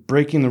us were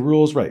breaking the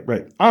rules. Right.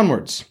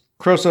 Onwards.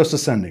 Croesus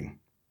ascending.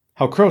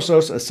 How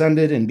Croesus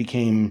ascended and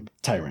became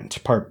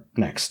tyrant. Part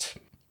next.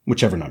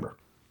 Whichever number.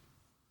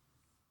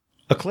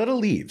 Ecleta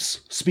leaves,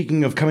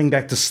 speaking of coming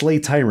back to slay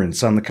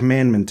tyrants on the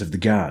commandment of the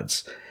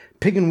gods.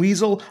 Pig and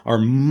Weasel are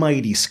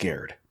mighty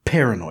scared,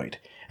 paranoid.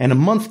 And a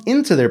month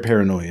into their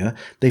paranoia,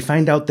 they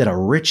find out that a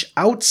rich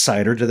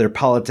outsider to their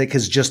politic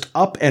has just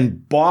up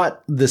and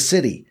bought the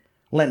city.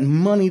 Lent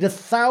money to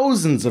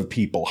thousands of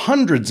people,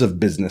 hundreds of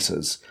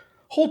businesses.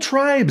 Whole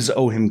tribes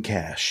owe him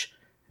cash,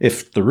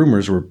 if the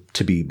rumors were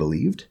to be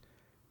believed.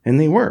 And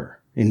they were,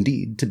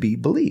 indeed, to be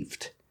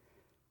believed.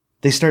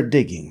 They start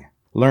digging,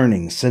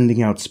 learning,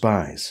 sending out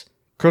spies.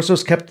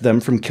 Croesus kept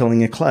them from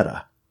killing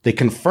Ecleta. They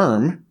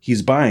confirm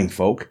he's buying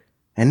folk,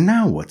 and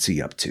now what's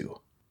he up to?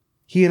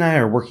 He and I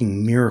are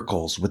working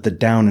miracles with the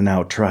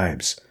down-and-out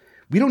tribes.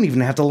 We don't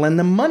even have to lend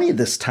them money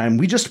this time.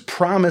 We just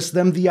promise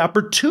them the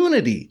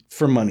opportunity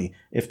for money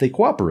if they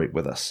cooperate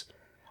with us.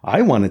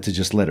 I wanted to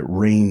just let it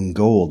rain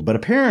gold, but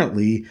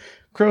apparently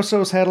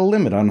Croesus had a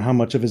limit on how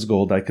much of his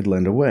gold I could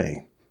lend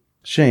away.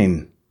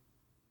 Shame.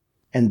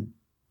 And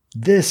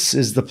this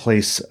is the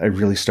place I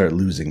really start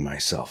losing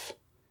myself.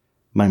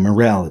 My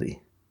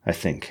morality, I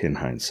think, in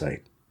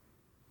hindsight.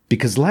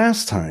 Because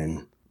last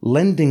time,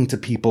 lending to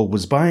people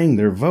was buying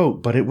their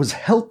vote, but it was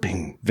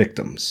helping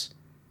victims.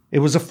 It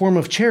was a form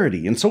of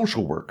charity and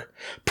social work.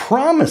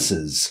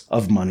 Promises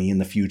of money in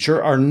the future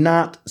are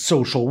not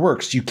social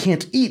works. You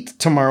can't eat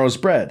tomorrow's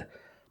bread.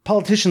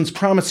 Politicians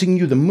promising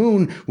you the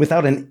moon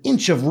without an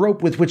inch of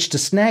rope with which to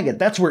snag it.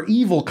 That's where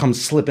evil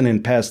comes slipping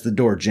in past the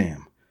door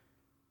jamb.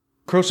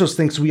 Croesus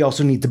thinks we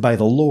also need to buy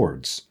the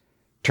lords.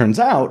 Turns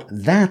out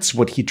that's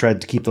what he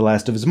tried to keep the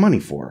last of his money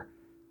for.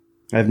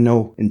 I have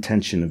no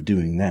intention of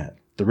doing that.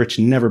 The rich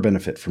never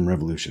benefit from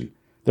revolution.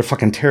 They're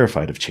fucking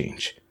terrified of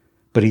change.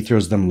 But he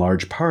throws them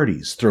large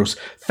parties, throws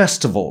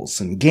festivals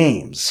and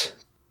games.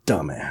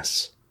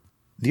 Dumbass.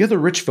 The other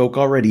rich folk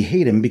already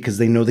hate him because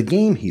they know the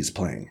game he's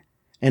playing.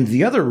 And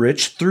the other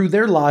rich threw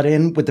their lot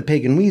in with the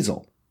Pig and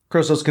Weasel.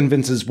 Croesus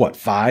convinces,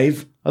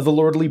 5 of the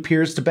lordly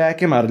peers to back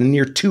him out of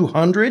near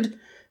 200?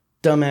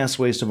 Dumbass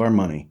waste of our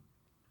money.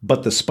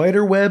 But the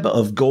spider web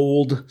of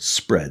gold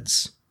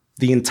spreads.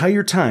 The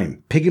entire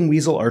time, Pig and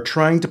Weasel are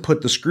trying to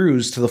put the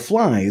screws to the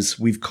flies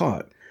we've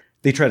caught.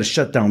 They try to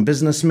shut down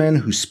businessmen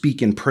who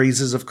speak in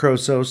praises of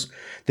Croesus.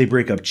 They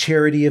break up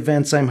charity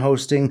events I'm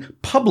hosting.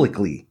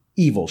 Publicly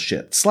evil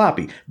shit.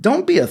 Sloppy.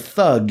 Don't be a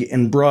thug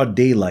in broad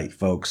daylight,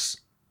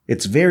 folks.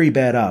 It's very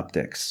bad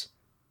optics.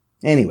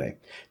 Anyway,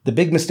 the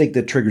big mistake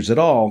that triggers it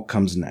all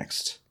comes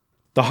next.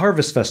 The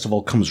Harvest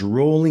Festival comes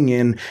rolling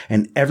in,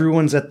 and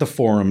everyone's at the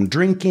forum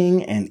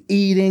drinking and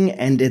eating,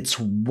 and it's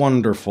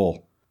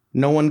wonderful.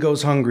 No one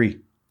goes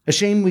hungry. A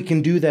shame we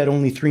can do that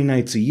only 3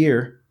 nights a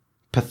year.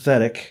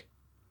 Pathetic.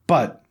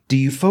 But do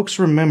you folks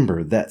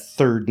remember that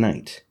third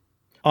night?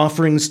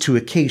 Offerings to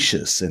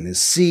Acacius and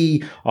his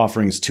sea,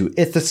 offerings to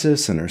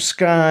Ithesis and her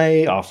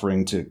sky,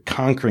 offering to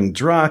conquering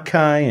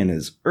Drakai and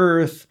his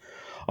earth,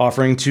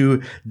 offering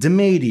to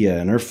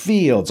Demedia and her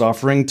fields,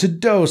 offering to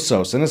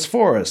Dosos and his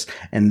forest.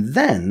 And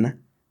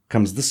then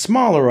comes the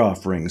smaller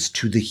offerings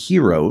to the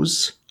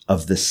heroes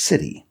of the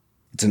city.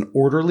 It's an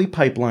orderly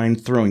pipeline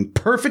throwing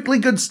perfectly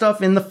good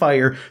stuff in the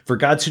fire for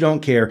gods who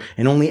don't care,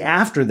 and only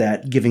after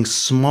that giving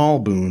small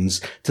boons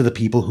to the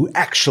people who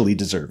actually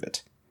deserve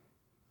it.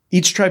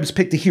 Each tribe's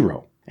picked a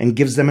hero and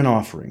gives them an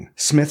offering.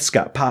 Smiths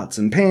got pots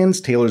and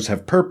pans, tailors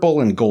have purple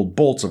and gold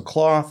bolts of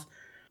cloth,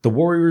 the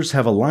warriors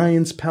have a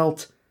lion's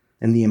pelt,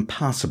 and the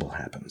impossible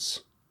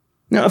happens.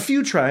 Now, a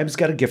few tribes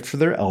got a gift for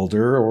their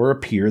elder or a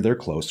peer they're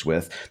close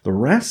with. The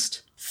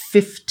rest,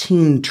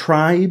 15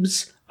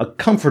 tribes, a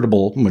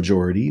comfortable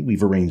majority,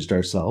 we've arranged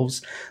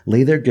ourselves,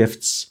 lay their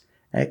gifts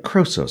at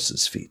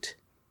Croesus' feet.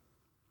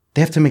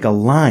 They have to make a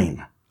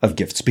line of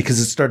gifts because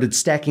it started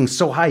stacking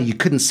so high you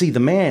couldn't see the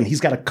man.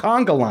 He's got a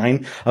conga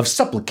line of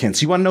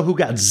supplicants. You want to know who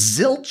got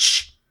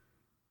zilch?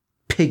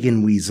 Pig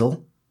and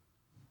Weasel.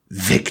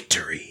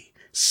 Victory.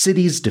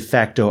 City's de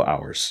facto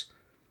ours.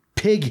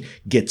 Pig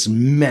gets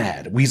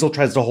mad. Weasel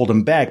tries to hold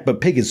him back,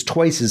 but Pig is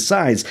twice his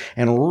size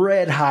and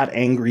red-hot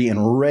angry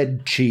and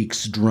red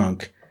cheeks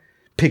drunk.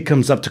 Pig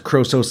comes up to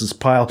Croesus'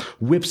 pile,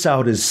 whips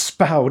out his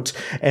spout,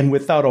 and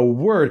without a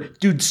word,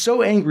 dude's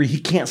so angry he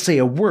can't say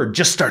a word,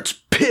 just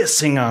starts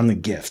pissing on the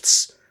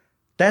gifts.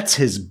 That's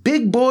his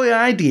big boy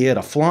idea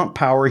to flaunt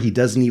power he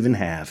doesn't even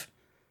have.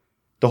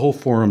 The whole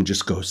forum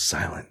just goes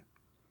silent.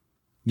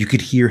 You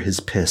could hear his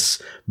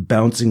piss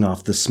bouncing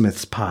off the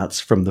smith's pots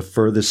from the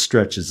furthest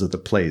stretches of the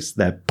place,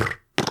 that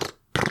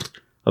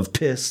of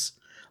piss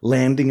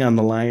landing on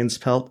the lion's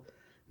pelt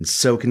and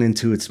soaking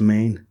into its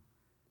mane.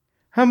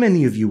 How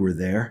many of you were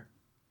there?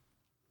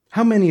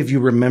 How many of you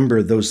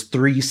remember those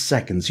 3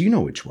 seconds? You know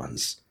which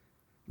ones.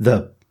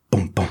 The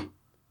bum bum,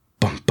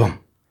 bum bum,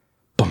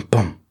 bum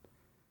bum.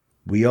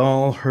 We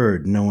all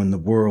heard knowing the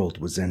world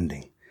was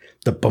ending.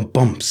 The bump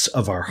bumps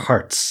of our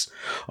hearts,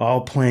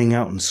 all playing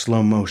out in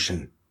slow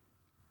motion.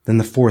 Then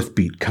the 4th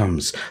beat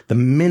comes. The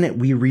minute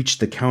we reach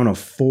the count of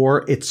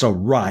 4, it's a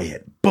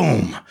riot.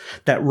 Boom!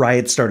 That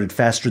riot started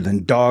faster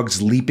than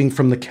dogs leaping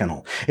from the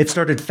kennel. It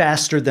started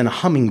faster than a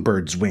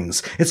hummingbird's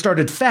wings. It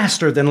started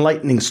faster than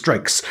lightning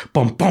strikes.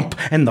 Bump, bump,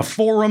 and the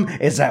forum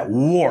is at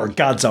war.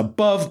 Gods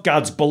above,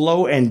 gods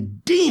below,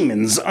 and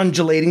demons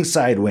undulating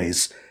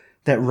sideways.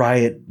 That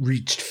riot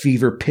reached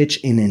fever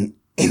pitch in an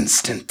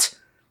instant.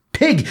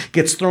 Pig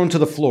gets thrown to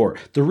the floor.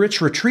 The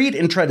rich retreat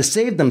and try to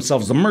save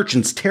themselves. The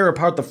merchants tear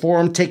apart the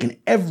forum, taking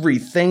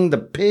everything the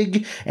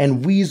Pig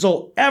and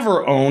Weasel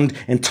ever owned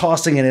and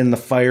tossing it in the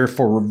fire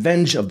for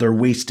revenge of their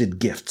wasted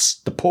gifts.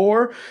 The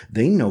poor,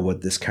 they know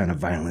what this kind of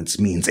violence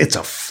means. It's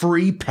a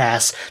free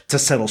pass to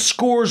settle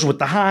scores with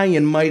the high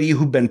and mighty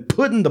who've been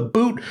putting the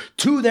boot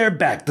to their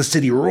back. The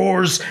city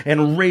roars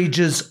and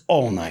rages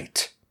all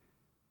night.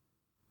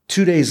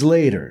 2 days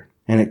later,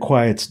 and it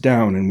quiets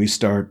down and we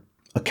start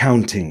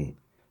accounting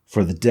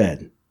for the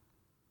dead.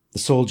 The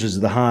soldiers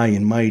of the high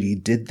and mighty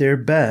did their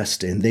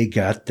best, and they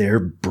got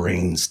their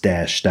brains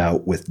dashed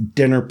out with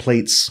dinner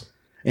plates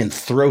and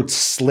throats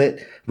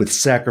slit with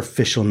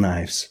sacrificial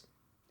knives.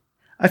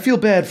 I feel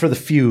bad for the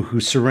few who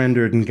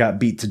surrendered and got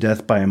beat to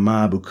death by a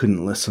mob who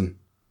couldn't listen.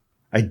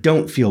 I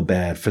don't feel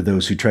bad for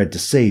those who tried to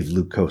save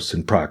Leucos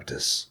and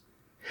Proctus.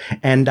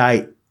 And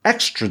I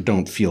extra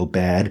don't feel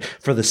bad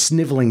for the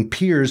sniveling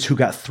peers who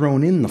got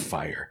thrown in the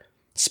fire.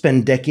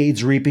 Spend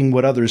decades reaping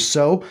what others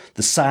sow,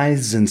 the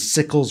scythes and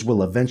sickles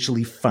will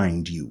eventually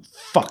find you.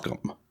 Fuck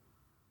 'em.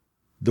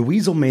 The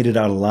Weasel made it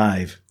out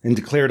alive and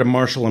declared a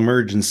martial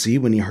emergency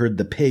when he heard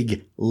the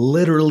Pig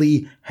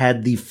literally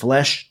had the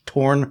flesh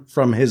torn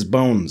from his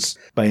bones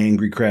by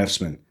angry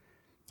craftsmen.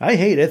 I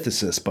hate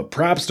Ithesis, but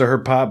props to her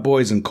pot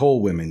boys and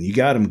coal women. You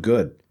got 'em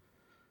good.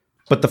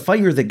 But the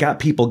fire that got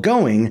people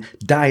going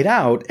died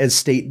out as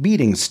state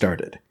beatings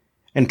started,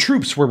 and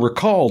troops were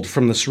recalled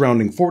from the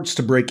surrounding forts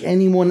to break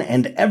anyone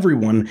and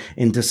everyone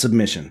into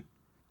submission.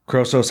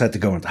 Croesus had to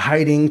go into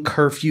hiding,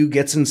 curfew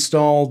gets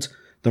installed,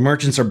 the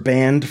merchants are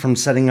banned from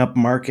setting up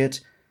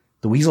market.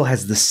 The Weasel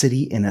has the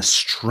city in a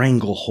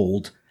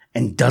stranglehold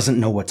and doesn't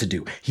know what to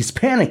do. He's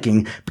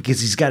panicking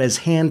because he's got his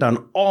hand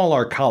on all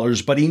our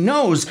collars, but he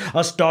knows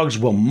us dogs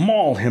will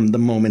maul him the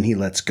moment he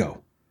lets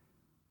go.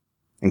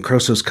 And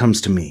Croesus comes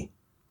to me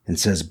and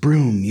says,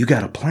 "Broom, you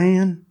got a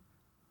plan?"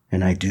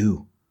 And I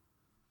do.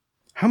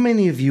 How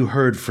many of you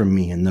heard from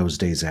me in those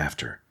days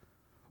after?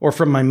 Or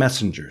from my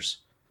messengers?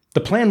 The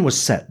plan was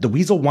set. The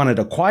Weasel wanted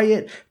a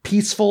quiet,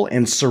 peaceful,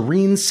 and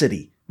serene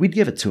city. We'd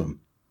give it to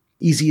him.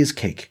 Easy as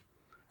cake.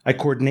 I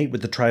coordinate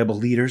with the tribal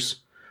leaders.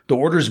 The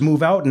orders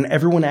move out and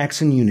everyone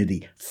acts in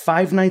unity.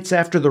 5 nights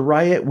after the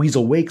riot,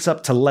 Weasel wakes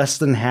up to less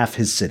than half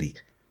his city.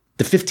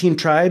 The 15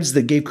 tribes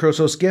that gave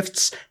Croesus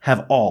gifts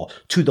have all,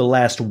 to the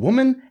last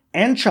woman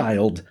and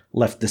child,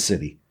 left the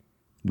city.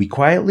 We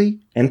quietly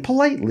and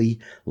politely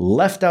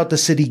left out the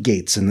city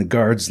gates, and the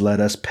guards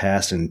let us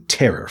pass in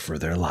terror for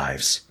their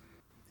lives.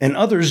 And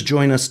others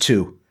join us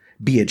too,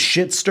 be it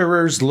shit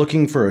stirrers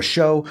looking for a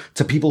show,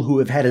 to people who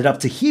have had it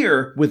up to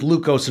here with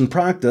Leucos and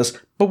Proctus,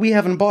 but we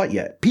haven't bought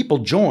yet. People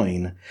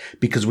join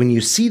because when you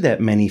see that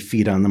many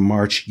feet on the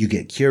march, you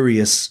get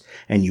curious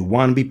and you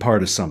want to be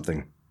part of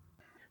something.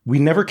 We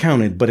never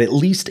counted, but at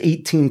least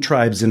 18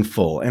 tribes in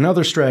full, and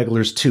other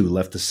stragglers too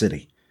left the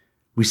city.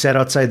 We sat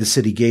outside the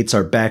city gates,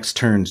 our backs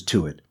turned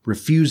to it,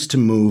 refused to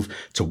move,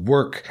 to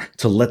work,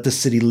 to let the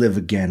city live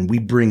again. We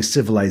bring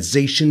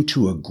civilization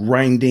to a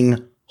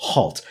grinding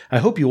halt. I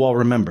hope you all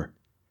remember.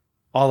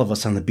 All of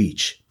us on the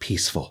beach,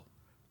 peaceful.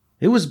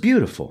 It was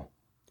beautiful.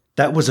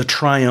 That was a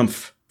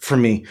triumph for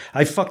me.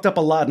 I fucked up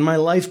a lot in my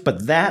life,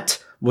 but that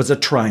was a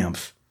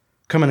triumph.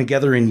 coming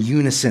together in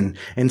unison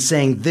and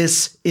saying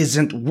this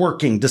isn't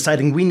working,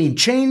 deciding we need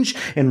change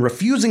and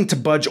refusing to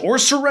budge or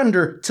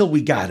surrender till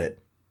we got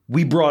it.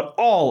 We brought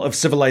all of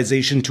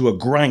civilization to a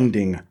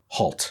grinding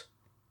halt.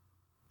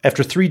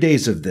 After 3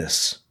 days of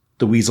this,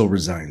 the weasel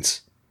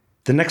resigns.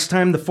 The next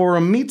time the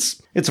forum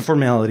meets, it's a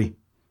formality.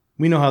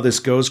 We know how this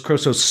goes.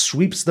 Krosos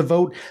sweeps the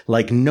vote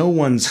like no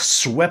one's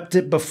swept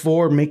it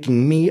before,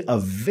 making me a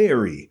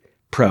very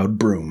proud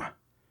broom.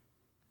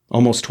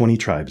 Almost 20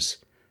 tribes.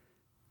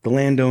 The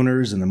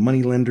landowners and the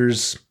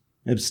moneylenders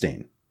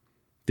abstain.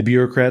 The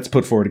bureaucrats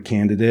put forward a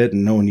candidate,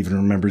 and no one even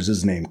remembers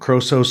his name.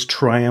 Krosos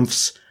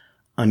triumphs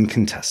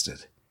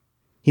uncontested.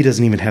 He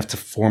doesn't even have to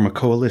form a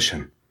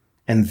coalition.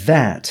 And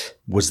that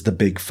was the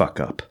big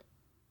fuck-up.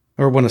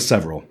 Or one of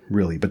several,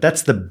 really, but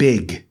that's the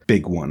big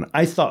one.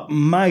 I thought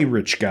my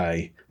rich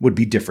guy would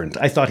be different.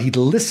 I thought he'd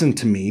listen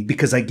to me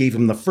because I gave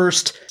him the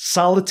first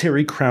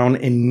solitary crown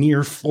in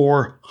near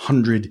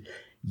 400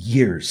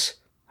 years.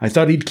 I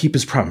thought he'd keep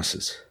his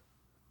promises.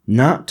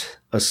 Not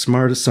a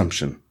smart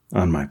assumption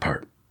on my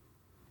part.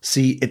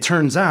 See, it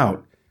turns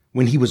out,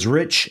 when he was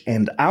rich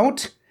and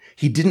out,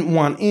 he didn't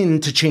want in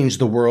to change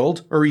the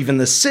world or even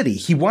the city.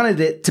 He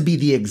wanted it to be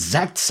the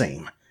exact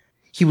same.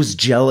 He was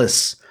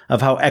jealous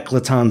of how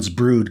Eclaton's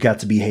brood got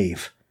to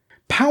behave.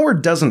 Power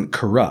doesn't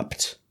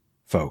corrupt,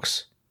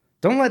 folks.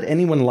 Don't let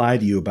anyone lie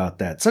to you about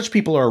that. Such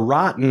people are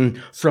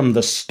rotten from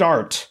the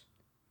start.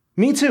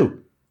 Me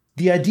too.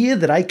 The idea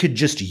that I could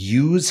just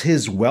use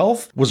his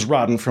wealth was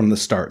rotten from the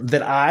start.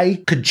 That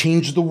I could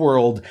change the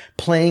world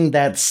playing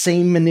that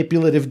same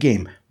manipulative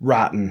game.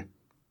 Rotten.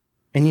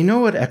 And you know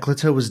what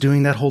Eclata was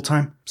doing that whole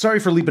time? Sorry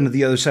for leaping to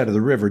the other side of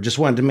the river. Just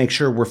wanted to make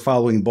sure we're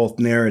following both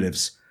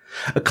narratives.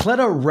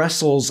 Eclata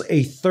wrestles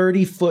a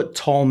 30-foot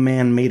tall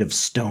man made of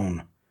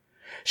stone.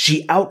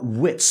 She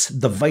outwits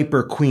the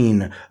Viper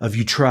Queen of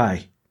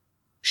Utrai.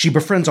 She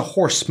befriends a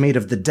horse made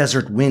of the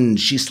desert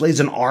wind. She slays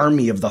an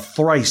army of the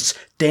thrice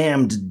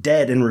damned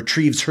dead and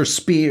retrieves her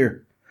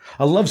spear.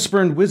 A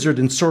love-spurned wizard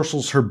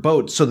ensorcels her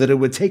boat so that it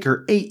would take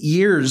her 8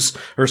 years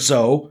or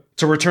so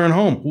to return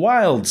home.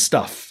 Wild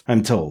stuff,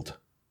 I'm told.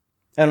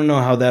 I don't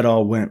know how that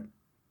all went.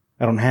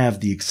 I don't have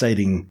the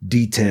exciting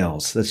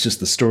details. That's just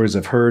the stories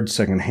I've heard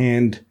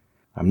secondhand.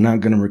 I'm not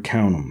going to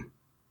recount them.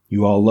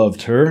 You all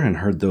loved her and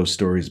heard those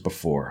stories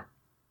before.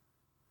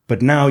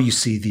 But now you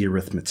see the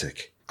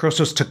arithmetic.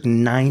 Krosos took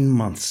 9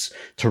 months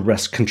to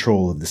wrest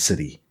control of the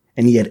city,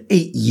 and he had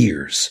 8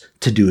 years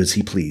to do as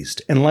he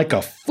pleased. And like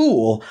a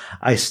fool,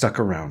 I stuck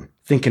around,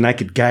 thinking I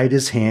could guide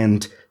his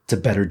hand to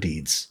better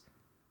deeds.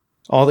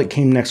 All that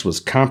came next was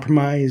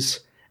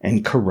compromise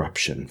and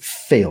corruption,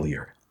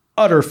 failure,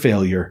 utter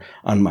failure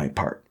on my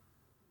part.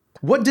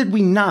 What did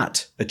we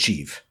not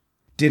achieve?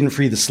 Didn't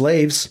free the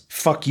slaves.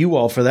 Fuck you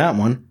all for that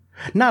one.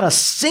 Not a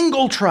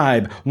single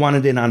tribe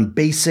wanted in on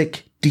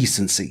basic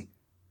decency.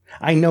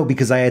 I know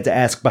because I had to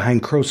ask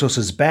behind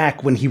Krosos'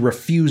 back when he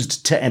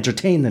refused to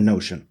entertain the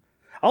notion.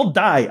 I'll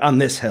die on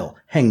this hill.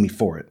 Hang me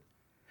for it.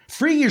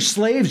 Free your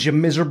slaves, you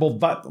miserable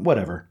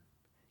whatever.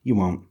 You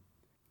won't.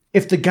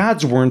 If the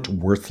gods weren't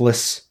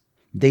worthless,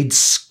 they'd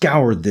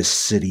scour this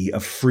city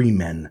of free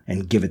men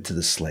and give it to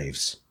the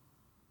slaves.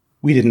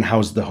 We didn't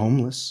house the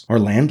homeless or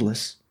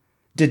landless.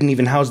 Didn't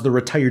even house the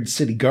retired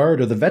city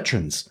guard or the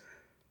veterans.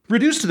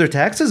 Reduced their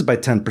taxes by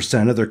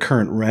 10% of their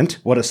current rent.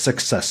 What a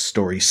success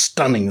story.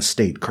 Stunning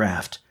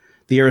statecraft.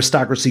 The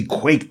aristocracy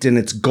quaked in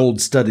its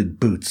gold-studded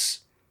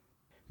boots.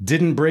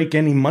 Didn't break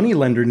any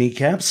moneylender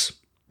kneecaps.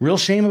 Real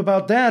shame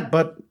about that,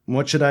 but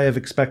what should I have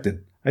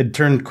expected? I'd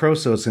turned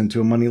Krosos into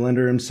a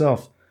moneylender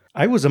himself.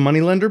 I was a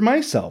moneylender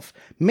myself.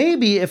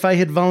 Maybe if I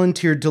had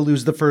volunteered to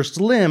lose the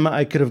first limb,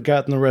 I could have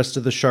gotten the rest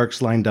of the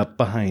sharks lined up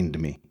behind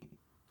me.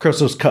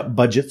 Krosos cut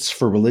budgets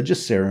for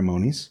religious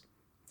ceremonies.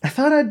 I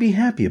thought I'd be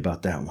happy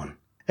about that one.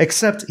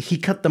 Except he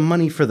cut the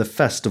money for the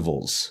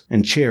festivals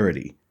and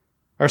charity.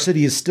 Our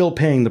city is still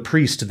paying the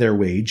priest their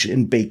wage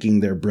and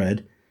baking their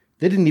bread.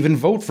 They didn't even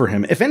vote for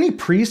him. If any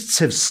priests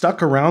have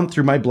stuck around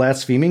through my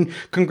blaspheming,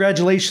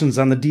 congratulations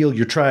on the deal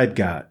your tribe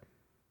got.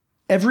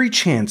 Every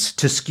chance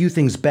to skew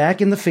things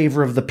back in the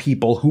favor of the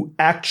people who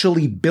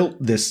actually built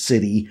this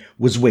city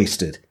was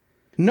wasted.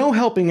 No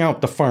helping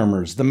out the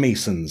farmers, the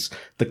masons,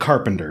 the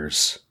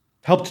carpenters.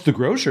 Helped the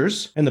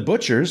grocers and the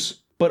butchers,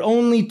 but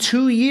only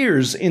 2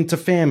 years into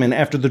famine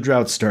after the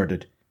drought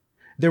started.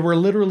 There were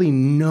literally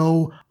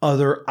no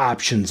other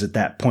options at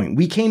that point.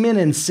 We came in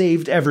and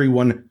saved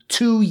everyone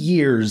 2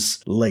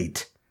 years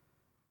late.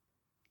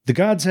 The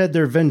gods had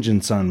their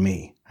vengeance on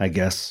me, I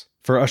guess,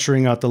 for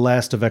ushering out the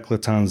last of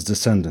Eclaton's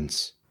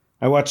descendants.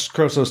 I watched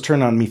Krosos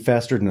turn on me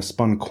faster than a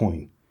spun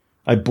coin.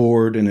 I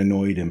bored and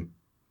annoyed him.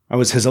 I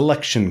was his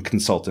election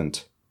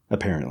consultant,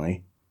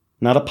 apparently,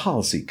 not a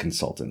policy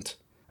consultant.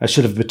 I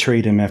should have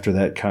betrayed him after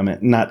that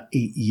comment, not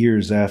 8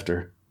 years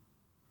after.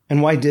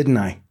 And why didn't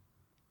I?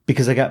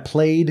 Because I got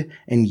played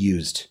and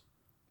used.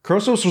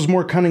 Krosos was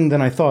more cunning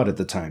than I thought at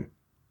the time.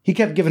 He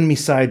kept giving me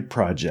side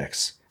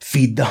projects,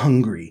 feed the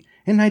hungry,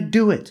 and I'd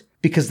do it,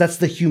 because that's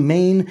the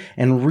humane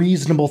and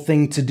reasonable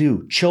thing to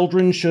do.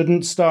 Children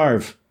shouldn't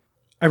starve.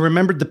 I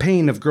remembered the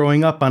pain of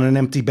growing up on an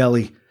empty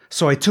belly,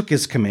 so I took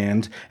his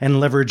command and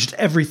leveraged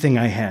everything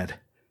I had.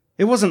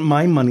 It wasn't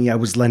my money I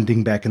was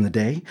lending back in the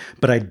day,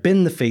 but I'd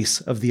been the face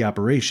of the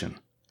operation.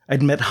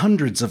 I'd met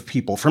hundreds of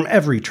people from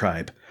every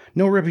tribe,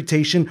 no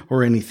reputation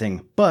or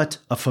anything, but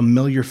a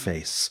familiar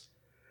face.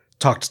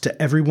 Talked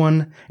to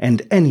everyone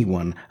and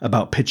anyone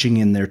about pitching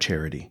in their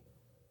charity.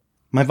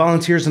 My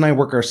volunteers and I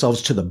work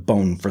ourselves to the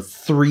bone for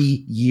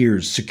 3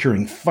 years,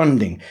 securing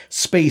funding,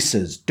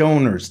 spaces,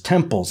 donors,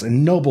 temples,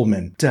 and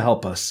noblemen to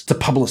help us, to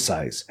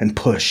publicize and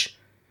push.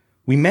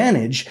 We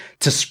manage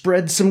to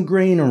spread some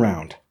grain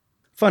around.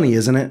 Funny,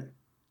 isn't it?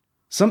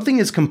 Something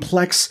as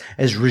complex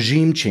as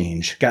regime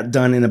change got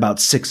done in about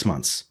 6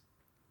 months.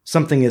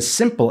 Something as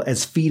simple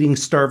as feeding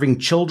starving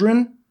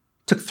children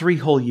took 3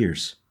 whole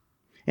years.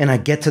 And I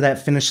get to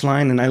that finish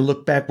line and I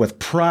look back with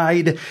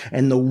pride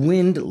and the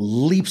wind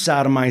leaps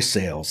out of my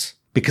sails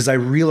because I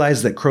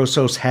realized that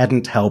Krosos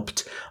hadn't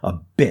helped a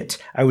bit.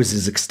 I was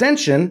his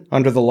extension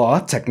under the law.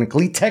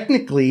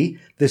 Technically,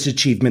 this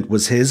achievement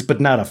was his,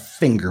 but not a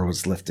finger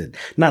was lifted.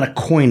 Not a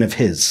coin of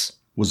his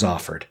was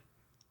offered.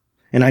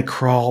 And I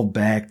crawl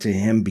back to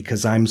him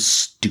because I'm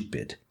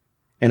stupid.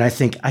 And I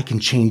think I can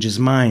change his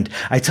mind.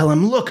 I tell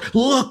him, look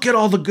at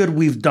all the good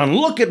we've done.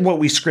 Look at what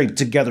we scraped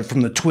together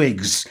from the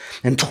twigs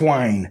and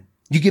twine.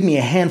 You give me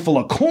a handful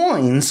of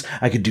coins,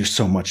 I could do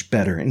so much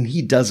better. And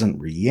he doesn't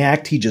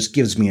react. He just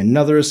gives me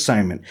another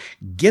assignment.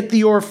 Get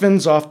the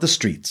orphans off the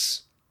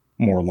streets.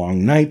 More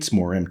long nights,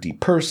 more empty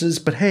purses.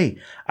 But hey,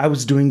 I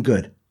was doing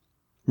good,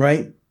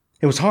 right?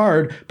 It was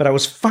hard, but I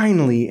was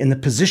finally in the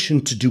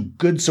position to do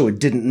good, so it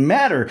didn't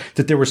matter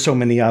that there were so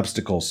many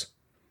obstacles.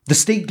 The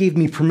state gave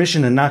me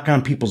permission to knock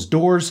on people's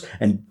doors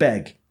and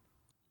beg.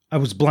 I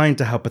was blind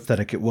to how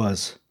pathetic it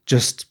was.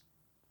 Just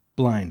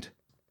blind.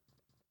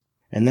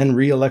 And then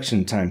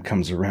re-election time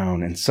comes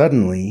around, and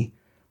suddenly,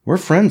 we're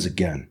friends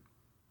again.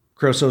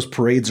 Krosos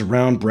parades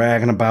around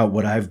bragging about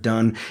what I've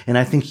done, and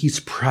I think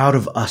he's proud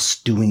of us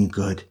doing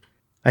good.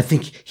 I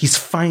think he's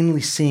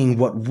finally seeing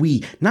what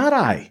we, not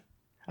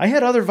I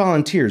had other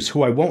volunteers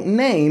who I won't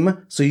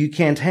name, so you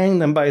can't hang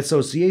them by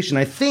association.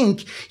 I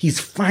think he's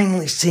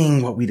finally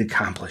seeing what we'd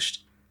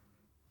accomplished.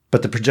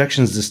 But the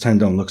projections this time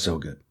don't look so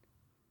good.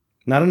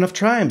 Not enough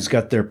tribes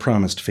got their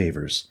promised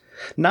favors.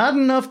 Not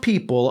enough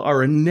people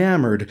are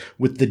enamored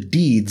with the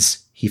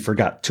deeds he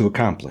forgot to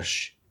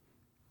accomplish.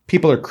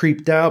 People are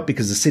creeped out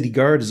because the city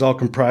guard is all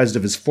comprised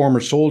of his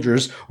former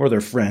soldiers or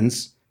their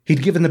friends.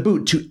 He'd given the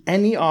boot to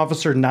any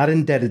officer not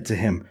indebted to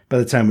him by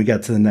the time we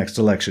got to the next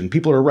election.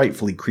 People are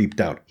rightfully creeped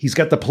out. He's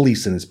got the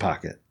police in his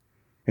pocket.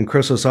 And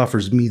Krosos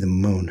offers me the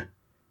moon.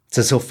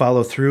 Says he'll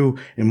follow through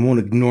and won't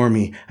ignore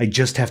me. I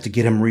just have to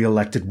get him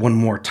reelected one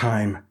more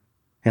time.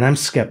 And I'm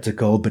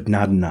skeptical, but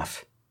not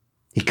enough.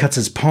 He cuts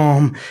his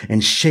palm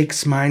and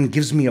shakes mine,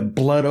 gives me a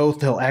blood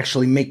oath he'll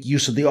actually make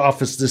use of the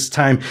office this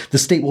time. The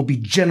state will be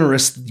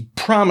generous. He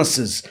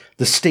promises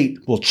the state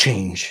will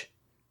change.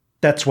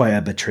 That's why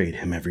I betrayed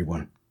him,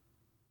 everyone.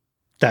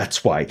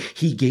 That's why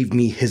he gave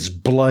me his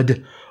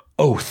blood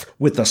oath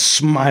with a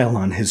smile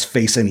on his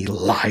face, and he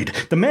lied.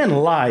 The man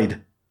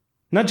lied.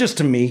 Not just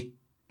to me.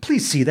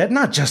 Please see that.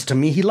 Not just to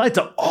me. He lied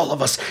to all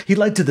of us. He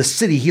lied to the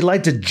city. He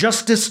lied to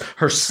justice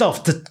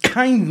herself, to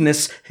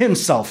kindness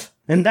himself.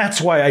 And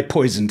that's why I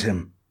poisoned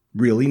him.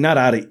 Really, not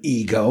out of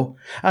ego.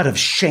 Out of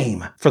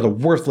shame for the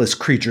worthless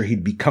creature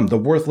he'd become, the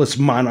worthless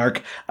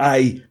monarch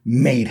I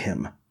made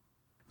him.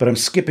 But I'm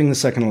skipping the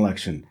second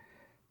election.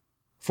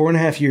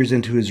 4.5 years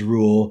into his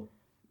rule,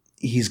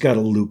 he's got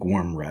a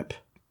lukewarm rep.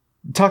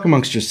 Talk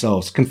amongst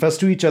yourselves. Confess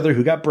to each other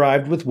who got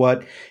bribed with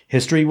what.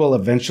 History will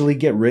eventually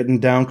get written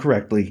down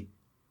correctly.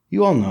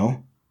 You all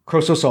know.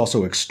 Krosos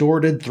also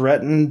extorted,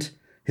 threatened.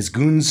 His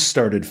goons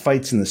started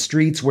fights in the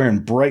streets, wearing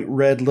bright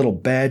red little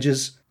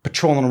badges,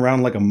 patrolling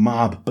around like a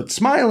mob, but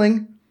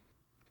smiling.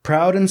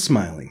 Proud and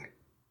smiling.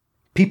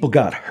 People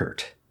got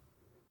hurt.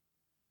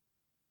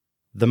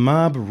 The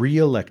mob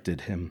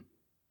re-elected him.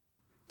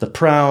 The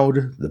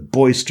proud, the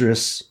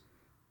boisterous.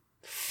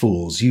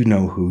 Fools, you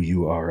know who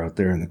you are out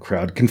there in the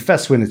crowd.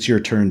 Confess when it's your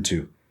turn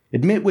to.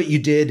 Admit what you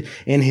did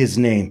in his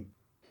name.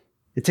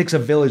 It takes a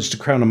village to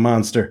crown a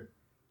monster.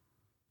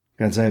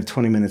 Guys, I have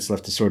 20 minutes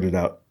left to sort it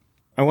out.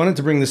 I wanted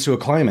to bring this to a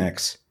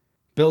climax.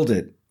 Build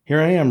it. Here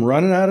I am,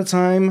 running out of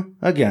time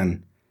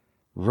again.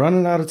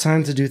 Running out of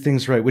time to do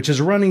things right, which is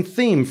a running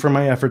theme for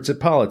my efforts at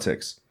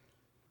politics.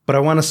 But I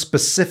want a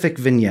specific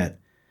vignette.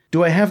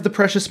 Do I have the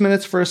precious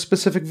minutes for a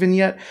specific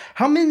vignette?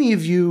 How many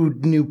of you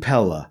knew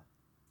Pella?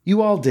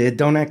 You all did.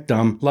 Don't act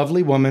dumb.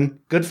 Lovely woman.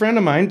 Good friend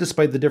of mine,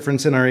 despite the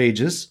difference in our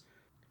ages.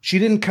 She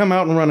didn't come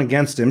out and run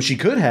against him. She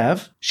could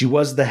have. She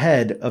was the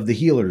head of the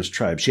healers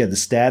tribe. She had the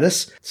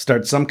status,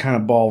 start some kind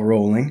of ball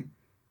rolling.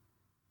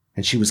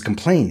 And she was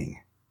complaining.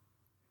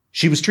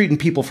 She was treating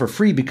people for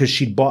free because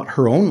she'd bought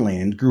her own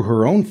land, grew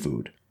her own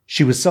food.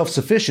 She was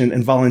self-sufficient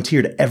and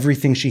volunteered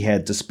everything she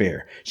had to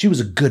spare. She was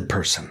a good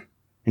person.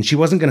 And she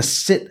wasn't going to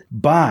sit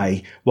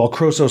by while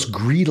Krosos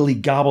greedily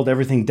gobbled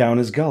everything down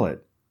his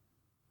gullet.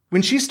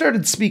 When she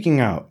started speaking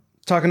out,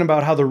 talking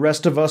about how the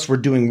rest of us were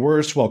doing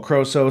worse while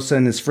Krosos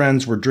and his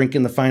friends were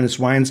drinking the finest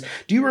wines.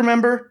 Do you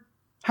remember?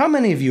 How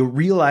many of you,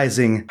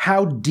 realizing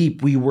how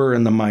deep we were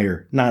in the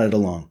mire, nodded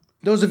along?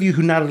 Those of you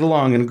who nodded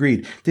along and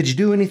agreed, did you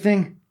do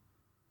anything?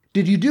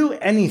 Did you do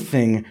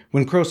anything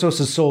when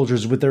Krosos'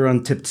 soldiers with their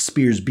untipped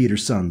spears beat her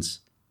sons?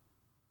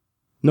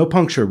 No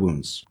puncture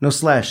wounds, no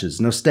slashes,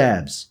 no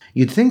stabs.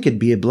 You'd think it'd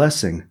be a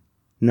blessing.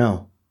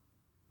 No.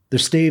 Their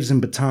staves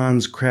and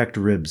batons, cracked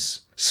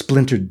ribs,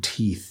 splintered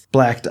teeth,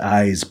 blacked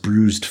eyes,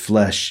 bruised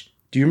flesh.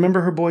 Do you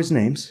remember her boys'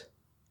 names?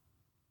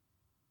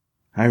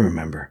 I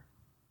remember.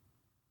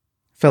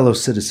 Fellow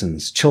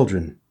citizens,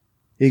 children.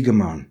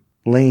 Igamon,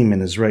 lame in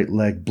his right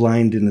leg,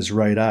 blind in his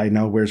right eye,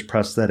 now wears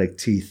prosthetic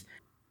teeth.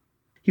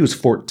 He was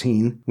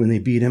 14 when they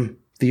beat him.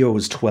 Theo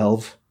was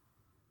 12.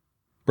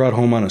 Brought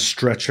home on a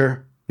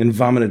stretcher and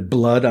vomited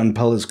blood on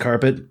Pella's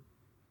carpet.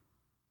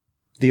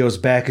 Theo's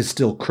back is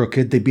still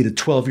crooked. They beat a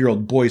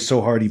 12-year-old boy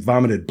so hard he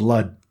vomited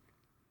blood.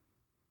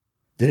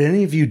 Did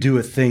any of you do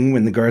a thing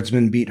when the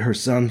guardsmen beat her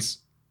sons?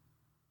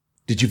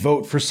 Did you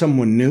vote for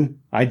someone new?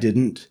 I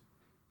didn't.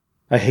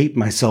 I hate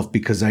myself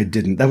because I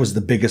didn't. That was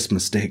the biggest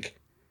mistake.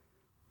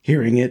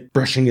 Hearing it,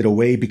 brushing it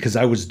away because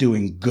I was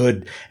doing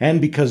good, and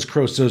because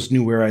Krosos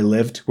knew where I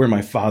lived, where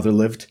my father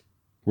lived.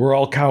 We're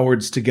all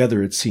cowards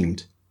together, it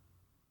seemed.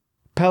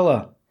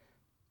 Pella,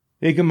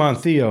 Igamon,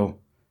 Theo,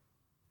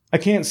 I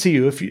can't see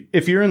you.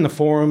 If you're in the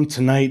forum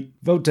tonight,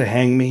 vote to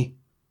hang me.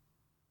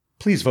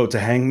 Please vote to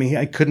hang me.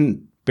 I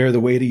couldn't bear the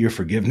weight of your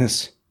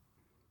forgiveness.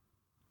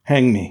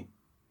 Hang me.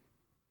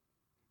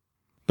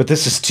 But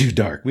this is too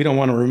dark. We don't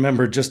want to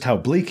remember just how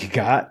bleak it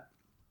got.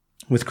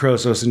 With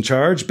Krosos in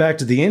charge, back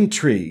to the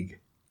intrigue.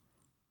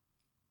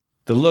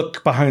 The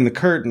look behind the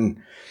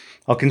curtain.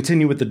 I'll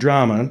continue with the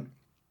drama.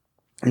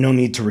 No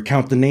need to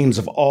recount the names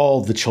of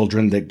all the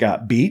children that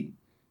got beat.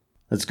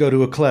 Let's go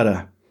to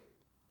Acletta.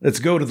 Let's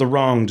go to the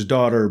wronged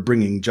daughter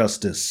bringing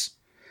justice.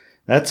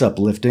 That's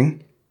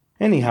uplifting.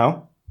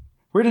 Anyhow,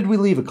 where did we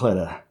leave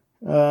Acletta?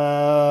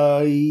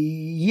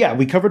 Yeah,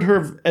 we covered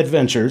her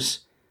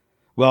adventures.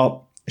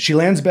 Well, she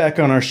lands back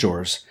on our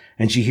shores,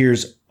 and she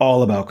hears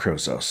all about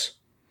Krosos,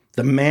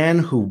 the man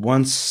who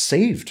once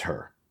saved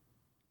her.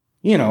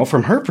 You know,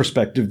 from her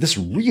perspective, this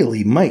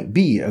really might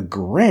be a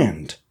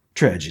grand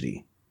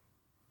tragedy.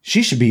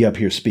 She should be up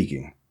here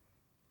speaking.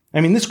 I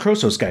mean, this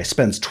Krosos guy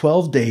spends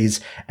 12 days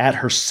at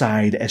her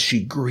side as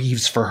she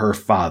grieves for her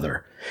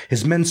father.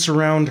 His men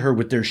surround her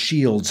with their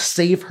shields,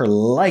 save her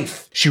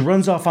life. She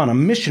runs off on a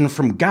mission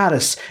from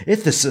goddess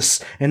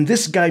Ithesis, and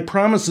this guy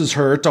promises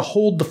her to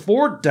hold the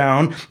fort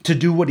down, to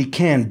do what he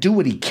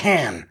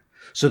can,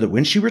 so that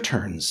when she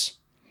returns,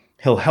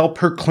 he'll help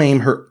her claim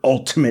her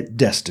ultimate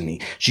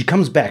destiny. She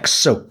comes back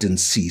soaked in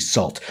sea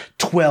salt,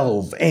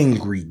 12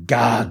 angry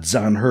gods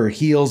on her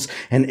heels,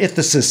 and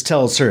Ithesis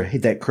tells her, hey,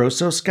 that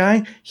Krosos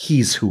guy,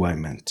 he's who I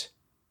meant.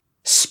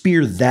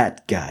 Spear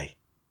that guy.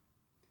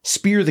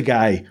 Spear the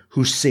guy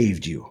who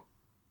saved you.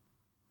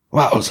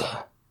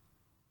 Wowza.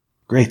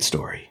 Great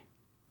story.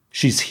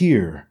 She's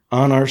here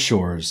on our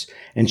shores,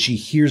 and she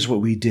hears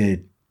what we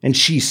did, and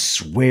she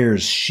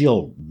swears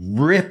she'll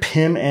rip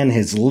him and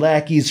his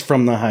lackeys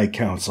from the High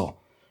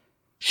Council.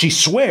 She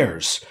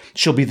swears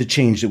she'll be the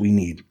change that we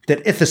need,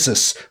 that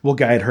Ithesis will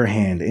guide her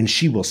hand, and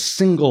she will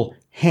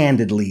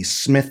single-handedly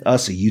smith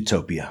us a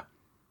utopia.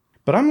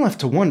 But I'm left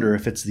to wonder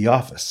if it's the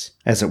office,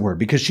 as it were,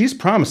 because she's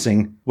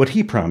promising what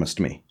he promised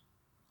me.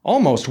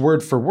 Almost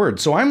word for word,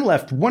 so I'm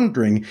left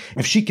wondering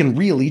if she can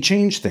really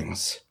change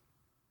things.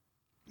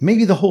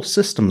 Maybe the whole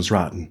system's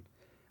rotten.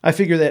 I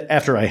figure that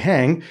after I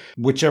hang,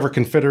 whichever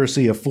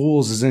confederacy of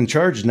fools is in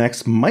charge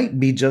next might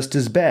be just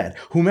as bad.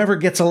 Whomever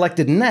gets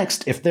elected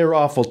next, if they're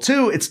awful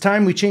too, it's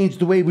time we change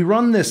the way we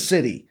run this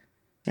city.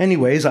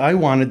 Anyways, I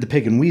wanted the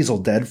pig and weasel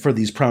dead for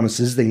these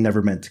promises they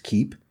never meant to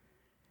keep.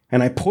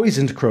 And I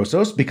poisoned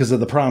Krosos because of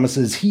the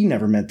promises he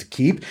never meant to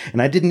keep,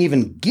 and I didn't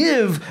even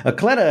give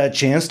Acletta a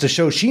chance to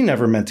show she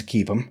never meant to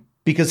keep them.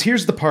 Because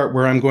here's the part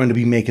where I'm going to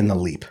be making the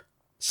leap.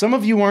 Some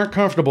of you aren't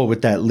comfortable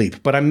with that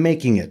leap, but I'm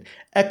making it.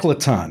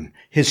 Eclaton,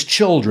 his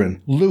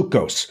children,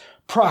 Lukos,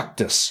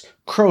 Proctus,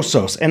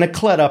 Krosos, and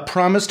Acletta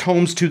promised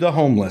homes to the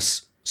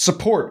homeless,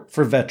 support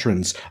for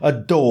veterans, a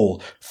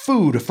dole,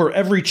 food for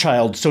every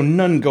child so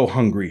none go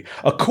hungry,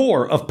 a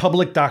corps of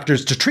public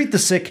doctors to treat the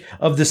sick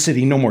of the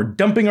city, no more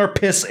dumping our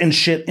piss and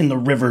shit in the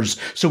rivers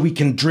so we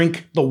can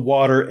drink the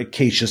water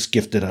Acacius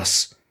gifted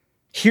us.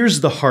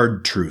 Here's the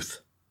hard truth.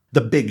 The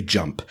big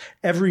jump.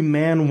 Every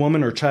man,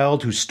 woman, or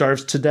child who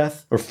starves to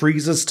death or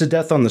freezes to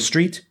death on the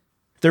street,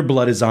 their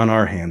blood is on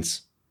our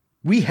hands.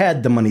 We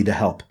had the money to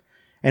help,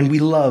 and we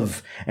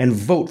love and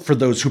vote for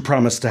those who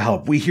promise to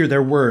help. We hear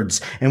their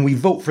words, and we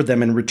vote for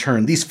them in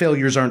return. These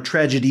failures aren't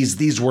tragedies,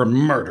 these were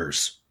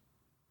murders.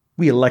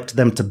 We elect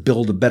them to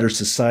build a better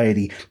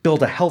society,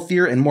 build a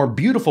healthier and more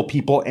beautiful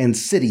people and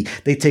city.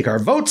 They take our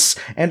votes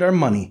and our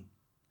money.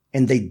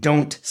 And they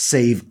don't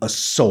save a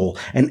soul.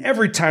 And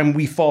every time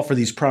we fall for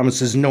these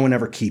promises, no one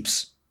ever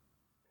keeps.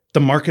 The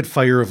market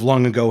fire of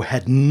long ago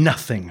had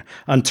nothing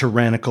on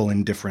tyrannical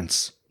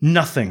indifference.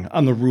 Nothing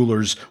on the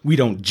rulers we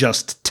don't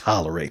just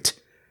tolerate.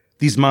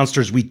 These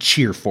monsters we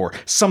cheer for.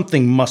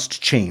 Something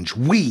must change.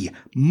 We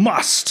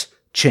must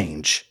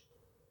change.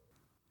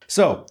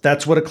 So,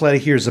 that's what Ecleta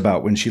hears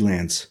about when she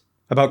lands.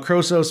 About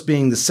Krosos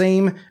being the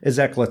same as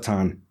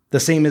Ekleton, the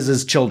same as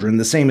his children,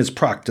 the same as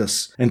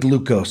Proctus and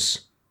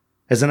Lukos.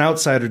 As an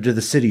outsider to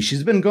the city,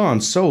 she's been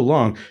gone so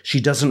long, she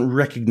doesn't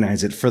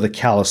recognize it for the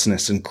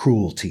callousness and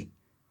cruelty.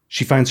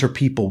 She finds her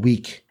people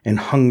weak and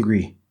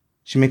hungry.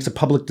 She makes a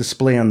public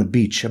display on the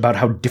beach about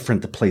how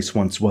different the place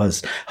once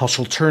was, how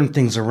she'll turn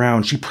things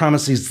around. She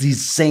promises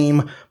these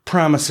same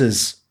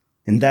promises.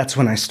 And that's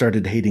when I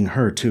started hating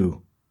her,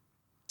 too.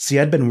 See,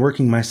 I'd been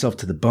working myself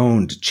to the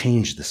bone to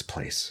change this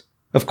place.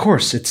 Of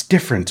course, it's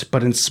different,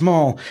 but in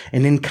small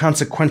and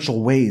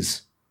inconsequential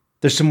ways.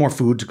 There's some more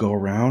food to go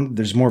around.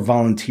 There's more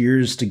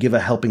volunteers to give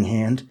a helping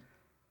hand.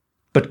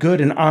 But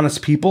good and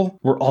honest people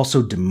were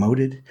also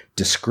demoted,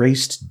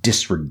 disgraced,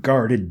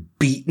 disregarded,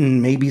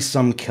 beaten, maybe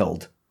some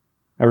killed.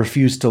 I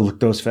refuse to look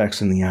those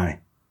facts in the eye.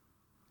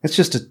 It's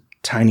just a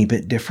tiny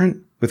bit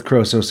different with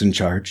Krosos in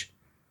charge.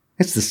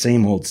 It's the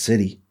same old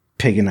city,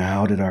 pigging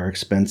out at our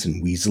expense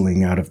and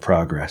weaseling out of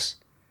progress.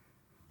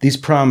 These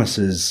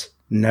promises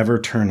never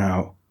turn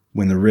out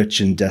when the rich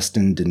and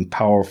destined and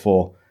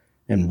powerful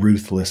and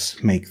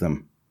ruthless make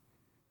them.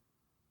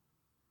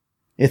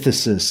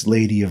 Ithesis,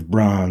 Lady of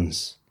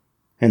Bronze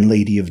and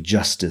Lady of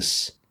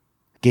Justice,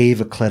 gave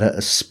Ecleta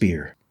a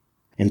spear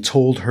and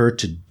told her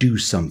to do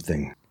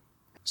something.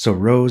 So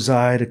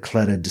rose-eyed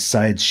Ecleta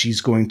decides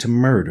she's going to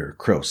murder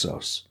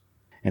Krosos.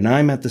 And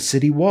I'm at the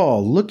city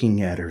wall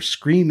looking at her,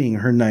 screaming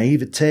her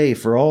naivete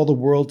for all the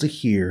world to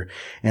hear.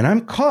 And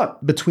I'm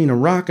caught between a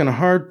rock and a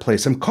hard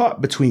place. I'm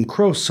caught between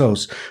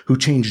Krosos, who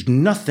changed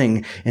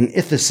nothing, and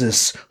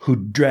Ithesis, who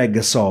dragged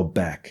us all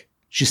back.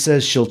 She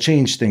says she'll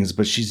change things,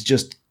 but she's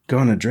just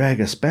gonna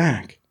drag us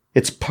back.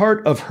 It's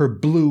part of her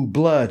blue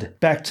blood,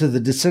 back to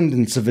the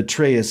descendants of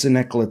Atreus and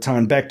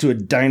Ekleton, back to a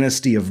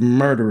dynasty of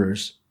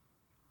murderers.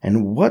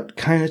 And what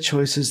kind of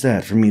choice is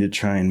that for me to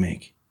try and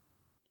make?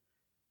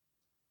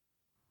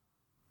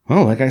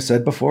 Well, like I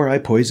said before, I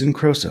poison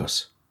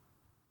Krosos.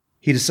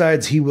 He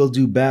decides he will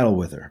do battle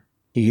with her.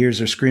 He hears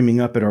her screaming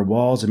up at our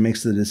walls and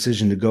makes the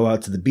decision to go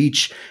out to the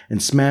beach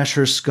and smash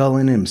her skull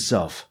in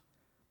himself.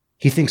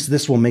 He thinks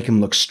this will make him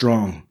look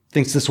strong,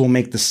 thinks this will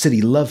make the city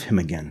love him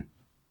again.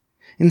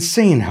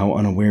 Insane how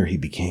unaware he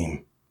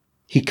became.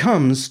 He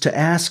comes to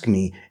ask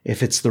me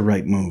if it's the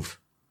right move.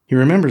 He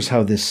remembers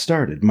how this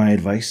started. My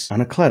advice on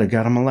Ecleta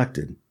got him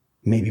elected.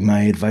 Maybe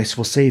my advice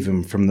will save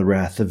him from the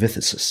wrath of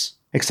Ithesis.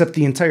 Except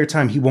the entire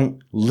time he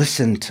won't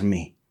listen to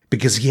me,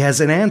 because he has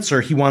an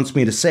answer he wants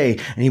me to say,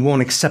 and he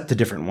won't accept a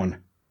different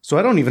one. So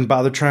I don't even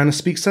bother trying to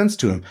speak sense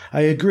to him.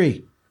 I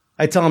agree.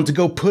 I tell him to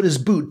go put his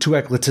boot to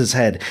Ecleta's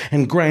head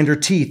and grind her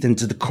teeth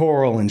into the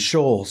coral and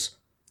shoals.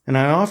 And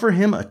I offer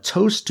him a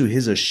toast to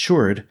his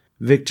assured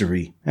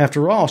victory.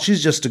 After all,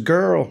 she's just a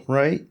girl,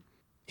 right?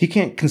 He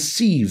can't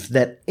conceive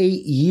that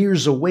 8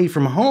 years away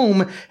from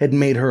home had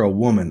made her a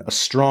woman, a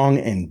strong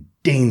and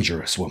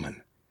dangerous woman.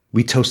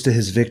 We toast to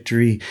his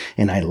victory,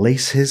 and I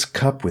lace his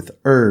cup with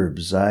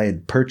herbs I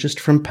had purchased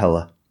from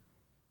Pella.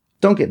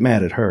 Don't get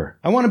mad at her.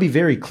 I want to be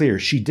very clear,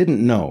 she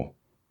didn't know.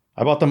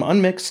 I bought them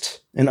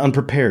unmixed and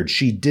unprepared.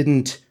 She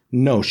didn't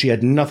know. She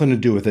had nothing to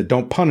do with it.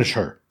 Don't punish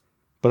her.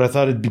 But I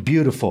thought it'd be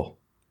beautiful.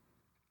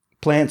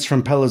 Plants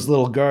from Pella's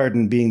little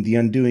garden being the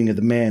undoing of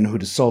the man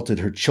who'd assaulted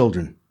her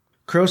children.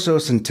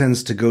 Krosos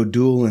intends to go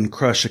duel and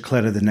crush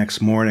Ecleta the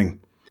next morning.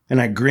 And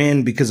I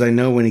grin because I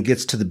know when he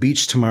gets to the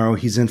beach tomorrow,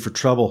 he's in for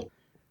trouble.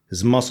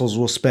 His muscles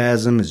will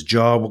spasm, his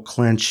jaw will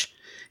clench,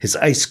 his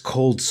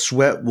ice-cold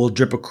sweat will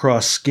drip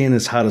across skin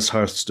as hot as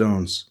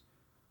hearthstones.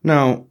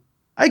 Now,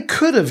 I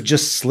could have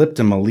just slipped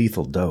him a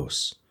lethal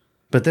dose.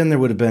 But then there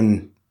would have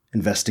been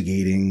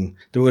investigating,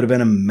 there would have been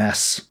a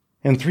mess.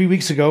 And 3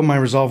 weeks ago, my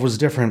resolve was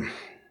different.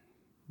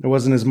 There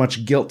wasn't as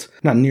much guilt,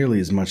 not nearly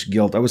as much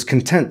guilt. I was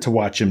content to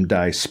watch him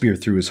die, spear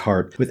through his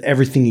heart, with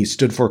everything he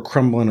stood for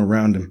crumbling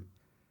around him.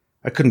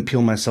 I couldn't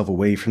peel myself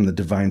away from the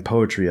divine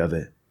poetry of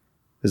it.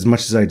 As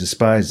much as I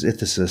despised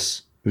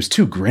Ithesis, it was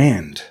too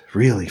grand,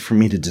 really, for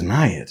me to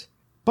deny it.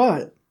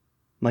 But,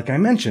 like I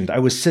mentioned, I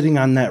was sitting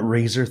on that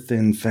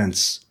razor-thin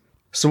fence.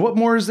 So what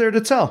more is there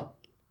to tell?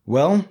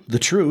 Well, the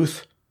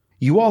truth.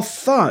 You all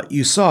thought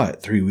you saw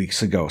it 3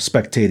 weeks ago,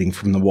 spectating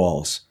from the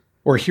walls,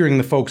 or hearing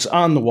the folks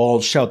on the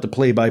walls shout the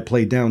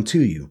play-by-play down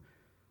to you.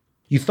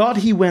 You thought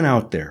he went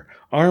out there,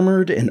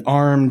 armored and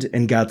armed,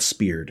 and got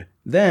speared.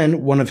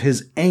 Then one of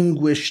his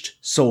anguished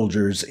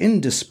soldiers,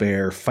 in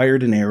despair,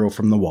 fired an arrow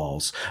from the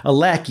walls. A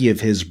lackey of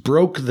his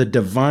broke the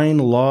divine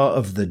law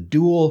of the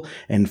duel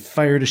and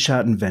fired a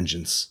shot in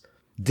vengeance.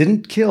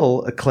 Didn't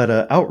kill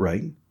Ecleta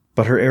outright,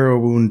 but her arrow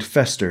wound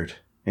festered,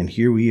 and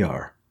here we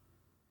are.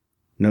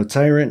 No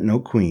tyrant, no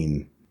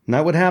queen.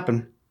 Not what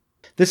happened.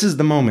 This is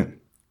the moment.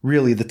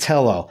 Really, the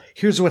tell-all.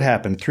 Here's what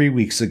happened 3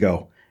 weeks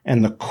ago,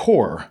 and the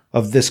core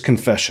of this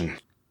confession.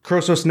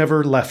 Krosos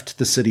never left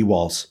the city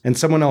walls, and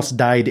someone else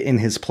died in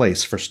his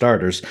place, for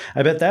starters.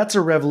 I bet that's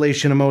a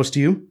revelation to most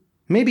of you.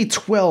 Maybe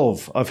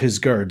 12 of his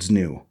guards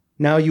knew.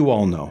 Now you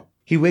all know.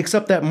 He wakes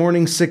up that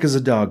morning sick as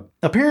a dog.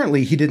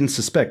 Apparently, he didn't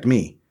suspect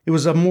me. It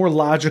was a more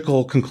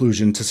logical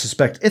conclusion to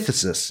suspect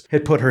Ithesis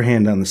had put her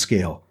hand on the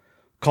scale,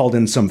 called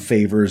in some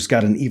favors,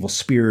 got an evil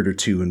spirit or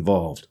two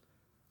involved,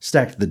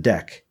 stacked the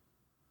deck.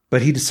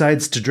 But he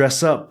decides to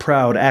dress up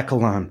proud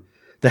Accolon,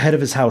 the head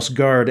of his house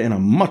guard and a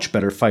much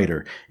better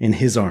fighter, in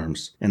his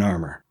arms and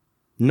armor.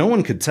 No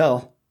one could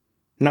tell,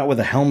 not with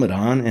a helmet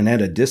on and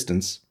at a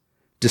distance.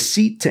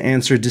 Deceit to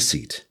answer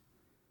deceit.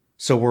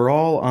 So we're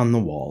all on the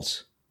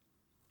walls.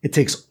 It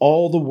takes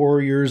all the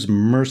warriors,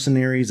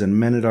 mercenaries, and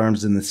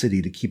men-at-arms in the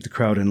city to keep the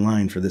crowd in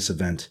line for this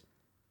event.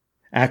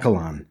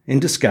 Accolon, in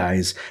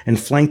disguise and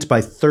flanked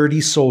by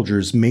 30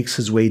 soldiers, makes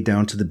his way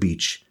down to the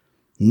beach.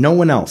 No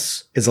one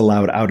else is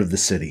allowed out of the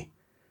city.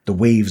 The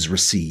waves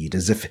recede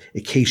as if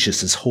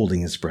Acacius is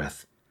holding his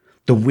breath.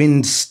 The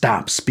wind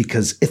stops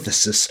because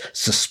Ithesis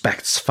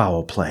suspects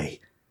foul play.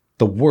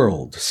 The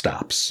world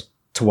stops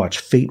to watch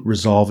fate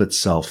resolve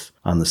itself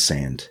on the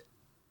sand.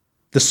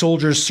 The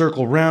soldiers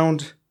circle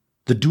round,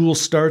 the duel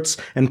starts,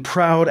 and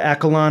proud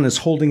Accolon is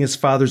holding his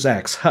father's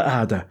axe,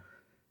 Ha'ada.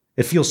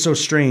 It feels so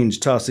strange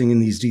tossing in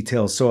these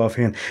details so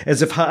offhand,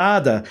 as if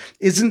Ha'ada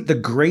isn't the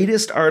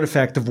greatest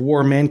artifact of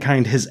war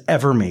mankind has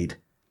ever made.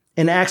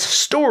 An axe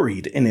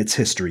storied in its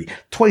history,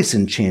 twice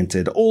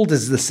enchanted, old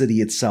as the city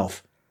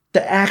itself.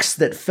 The axe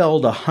that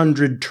felled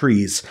 100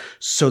 trees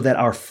so that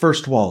our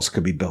first walls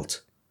could be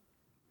built.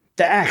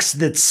 The axe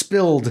that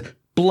spilled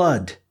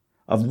blood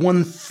of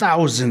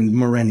 1,000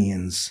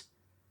 Morenians.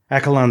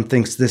 Accolon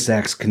thinks this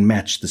axe can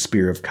match the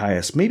spear of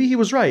Caius. Maybe he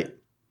was right.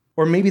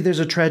 Or maybe there's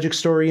a tragic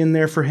story in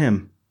there for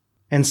him.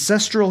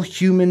 Ancestral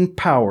human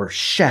power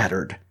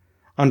shattered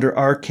under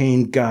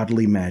arcane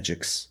godly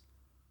magics.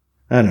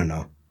 I don't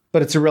know.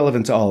 But it's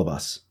irrelevant to all of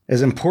us.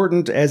 As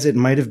important as it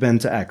might have been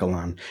to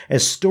Accolon,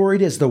 as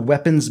storied as the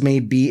weapons may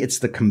be, it's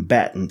the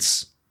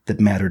combatants that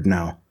mattered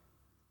now.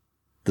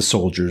 The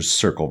soldiers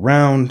circle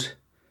round,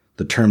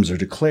 the terms are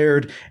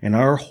declared, and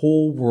our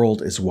whole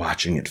world is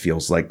watching, it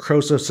feels like.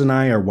 Krosos and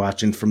I are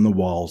watching from the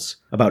walls,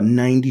 about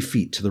 90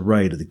 feet to the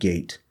right of the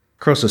gate.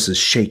 Krosos is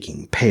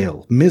shaking,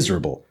 pale,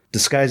 miserable,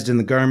 disguised in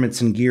the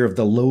garments and gear of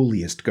the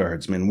lowliest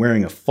guardsman,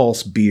 wearing a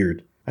false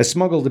beard. I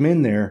smuggled him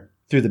in there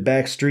through the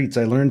back streets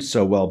I learned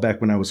so well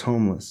back when I was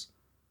homeless.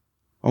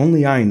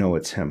 Only I know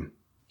it's him.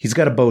 He's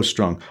got a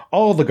bowstrung.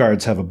 All the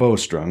guards have a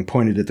bowstrung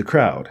pointed at the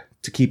crowd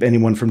to keep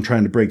anyone from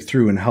trying to break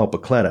through and help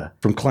Acleta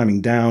from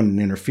climbing down and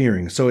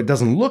interfering, so it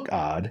doesn't look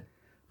odd,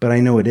 but I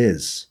know it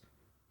is.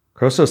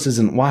 Krosos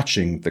isn't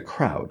watching the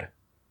crowd.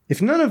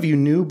 If none of you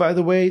knew, by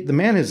the way, the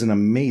man is an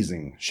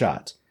amazing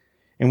shot.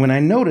 And when I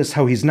notice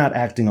how he's not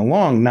acting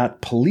along,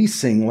 not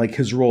policing like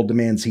his role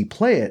demands he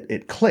play it,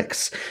 it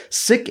clicks.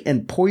 Sick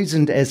and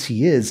poisoned as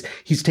he is,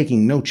 he's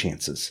taking no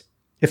chances.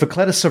 If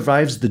Acleta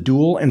survives the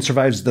duel and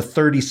survives the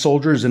 30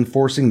 soldiers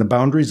enforcing the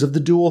boundaries of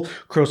the duel,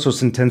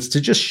 Krosos intends to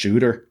just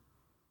shoot her.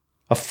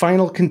 A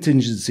final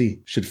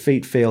contingency should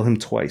fate fail him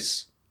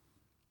twice.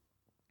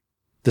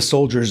 The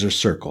soldiers are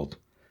circled.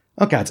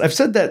 Oh gods, I've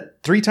said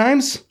that 3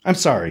 times? I'm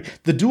sorry.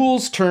 The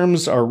duel's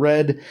terms are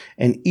read,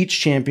 and each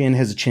champion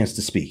has a chance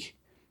to speak.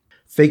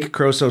 Fake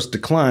Krosos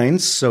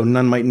declines, so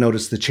none might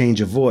notice the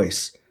change of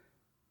voice.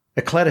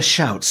 Acleta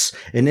shouts,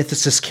 and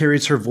Ithesis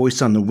carries her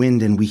voice on the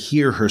wind, and we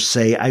hear her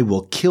say, "I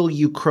will kill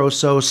you,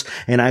 Krosos,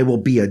 and I will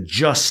be a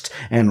just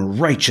and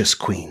righteous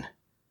queen."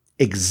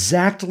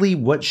 Exactly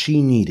what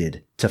she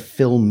needed to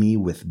fill me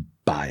with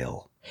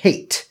bile,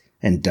 hate,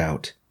 and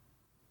doubt.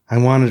 I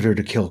wanted her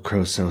to kill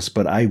Krosos,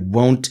 but I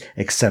won't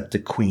accept a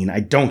queen. I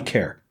don't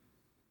care.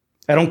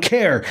 I don't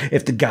care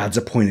if the gods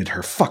appointed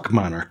her. Fuck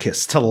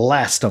monarchists, to the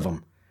last of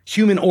them,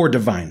 human or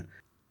divine.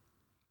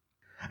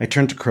 I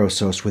turn to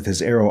Krosos with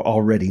his arrow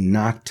already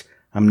knocked.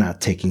 I'm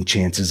not taking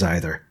chances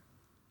either.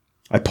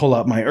 I pull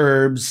out my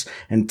herbs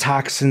and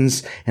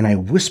toxins, and I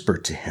whisper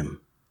to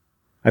him.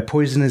 I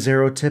poison his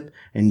arrow tip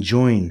and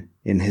join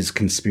in his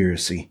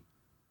conspiracy.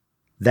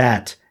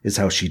 That is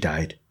how she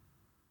died.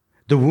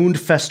 The wound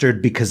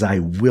festered because I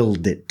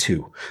willed it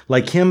to.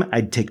 Like him,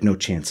 I'd take no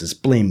chances.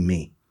 Blame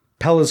me.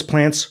 Pella's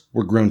plants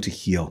were grown to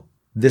heal.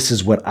 This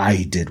is what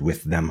I did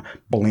with them.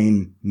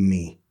 Blame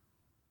me.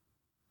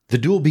 The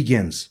duel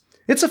begins.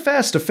 It's a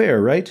fast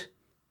affair, right?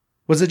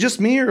 Was it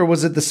just me, or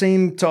was it the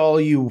same to all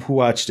you who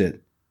watched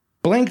it?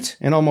 Blinked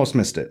and almost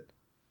missed it.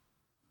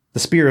 The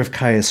spear of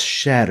Caius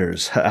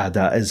shatters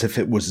Ha'ada as if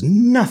it was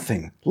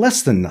nothing,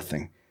 less than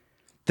nothing.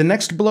 The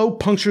next blow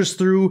punctures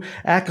through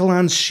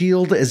Accolon's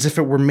shield as if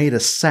it were made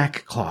of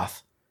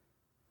sackcloth.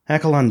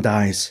 Accolon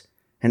dies,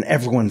 and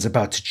everyone's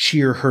about to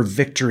cheer her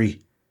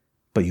victory.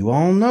 But you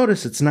all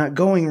notice it's not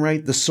going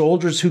right. The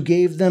soldiers who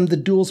gave them the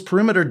duel's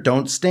perimeter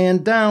don't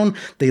stand down.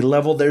 They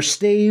level their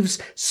staves,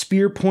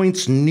 spear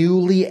points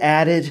newly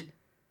added.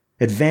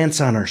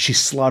 Advance on her. She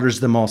slaughters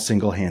them all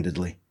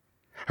single-handedly.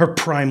 Her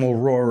primal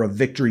roar of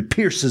victory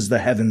pierces the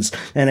heavens,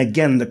 and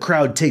again the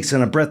crowd takes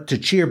in a breath to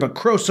cheer, but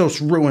Krosos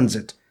ruins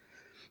it.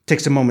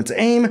 Takes a moment to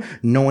aim.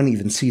 No one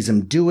even sees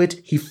him do it.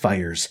 He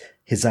fires.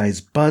 His eyes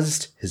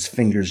buzzed, his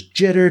fingers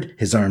jittered,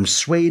 his arms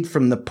swayed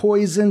from the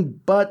poison,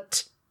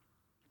 but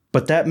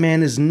But that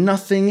man is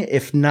nothing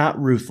if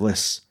not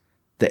ruthless.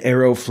 The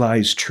arrow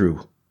flies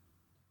true.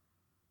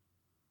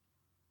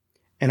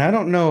 And I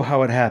don't know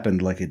how it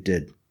happened like it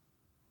did.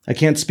 I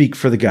can't speak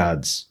for the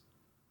gods.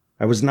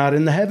 I was not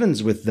in the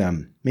heavens with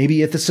them. Maybe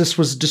Ithacus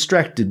was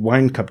distracted,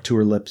 wine cup to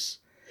her lips.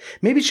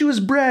 Maybe she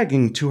was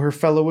bragging to her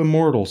fellow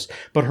immortals,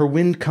 but her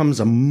wind comes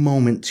a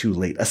moment too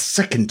late, a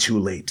second too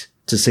late,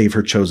 to save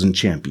her chosen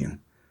champion.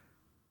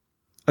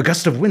 A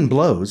gust of wind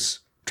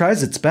blows,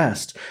 tries its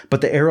best, but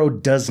the arrow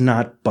does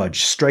not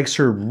budge, strikes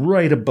her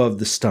right above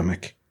the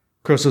stomach.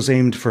 Krosos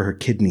aimed for her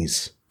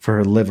kidneys, for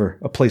her liver,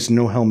 a place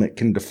no helmet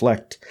can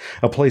deflect,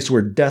 a place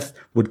where death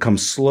would come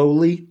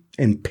slowly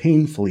and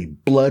painfully,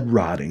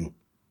 blood-rotting.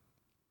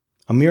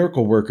 A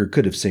miracle worker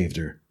could have saved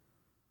her.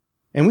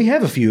 And we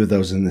have a few of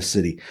those in this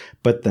city,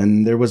 but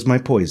then there was my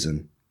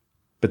poison.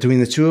 Between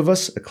the two of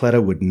us,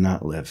 Acletta would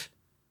not live.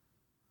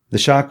 The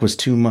shock was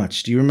too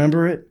much. Do you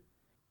remember it?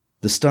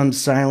 The stunned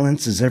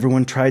silence as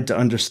everyone tried to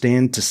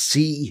understand, to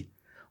see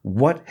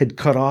what had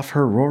cut off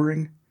her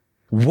roaring,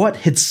 what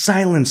had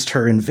silenced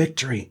her in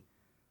victory.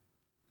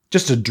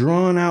 Just a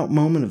drawn-out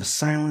moment of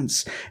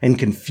silence and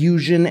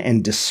confusion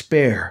and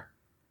despair.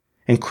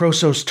 And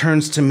Krosos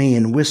turns to me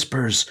and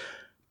whispers,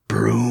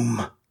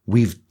 "Broom,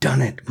 we've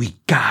done it. We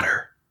got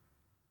her."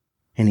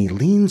 And he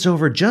leans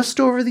over just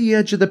over the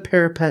edge of the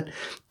parapet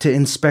to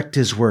inspect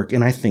his work,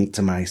 and I think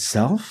to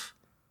myself,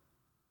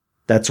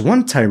 that's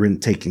one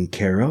tyrant taken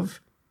care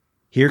of.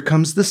 Here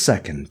comes the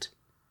second.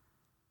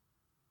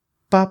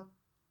 Pop.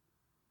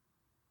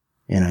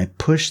 And I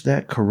push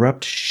that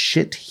corrupt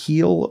shit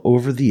heel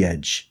over the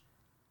edge.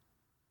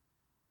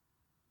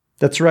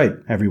 That's right,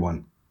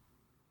 everyone.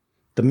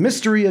 The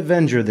mystery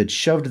avenger that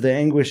shoved the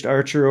anguished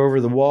archer over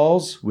the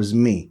walls was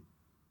me.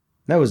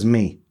 That was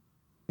me.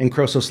 And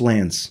Krosos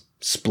lands.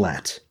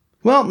 Splat.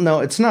 Well, no,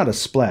 it's not a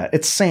splat.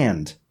 It's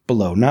sand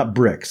below, not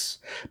bricks.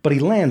 But he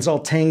lands all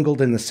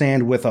tangled in the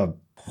sand with a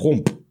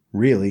whoomp,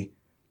 really.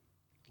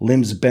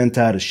 Limbs bent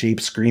out of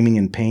shape, screaming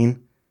in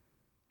pain.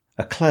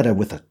 Acletta,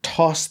 with a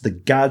toss the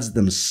gods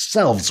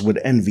themselves would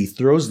envy,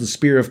 throws the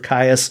spear of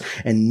Caius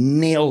and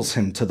nails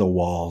him to the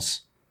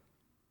walls.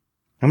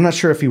 I'm not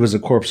sure if he was a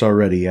corpse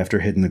already after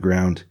hitting the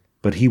ground,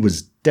 but he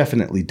was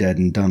definitely dead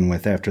and done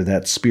with after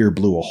that spear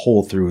blew a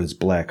hole through his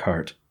black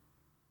heart.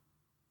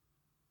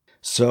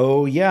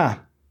 So, yeah,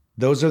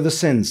 those are the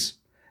sins.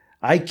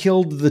 I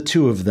killed the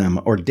two of them,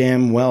 or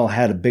damn well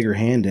had a bigger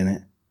hand in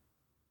it.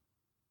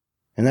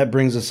 And that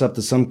brings us up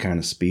to some kind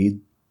of speed.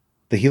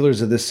 The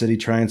healers of this city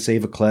try and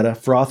save Acletta,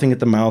 frothing at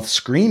the mouth,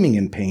 screaming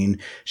in pain.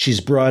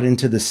 She's brought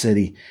into the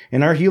city,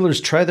 and our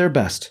healers try their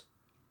best.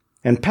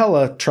 And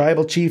Pella,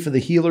 tribal chief of the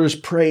healers,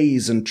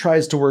 prays and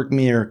tries to work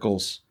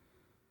miracles.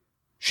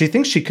 She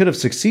thinks she could have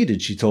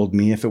succeeded, she told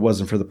me, if it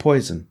wasn't for the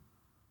poison.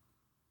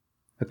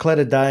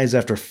 Acletta dies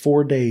after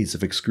 4 days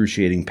of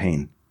excruciating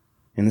pain,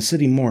 and the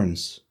city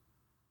mourns.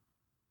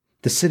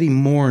 The city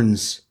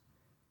mourns,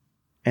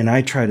 and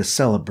I try to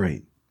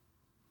celebrate.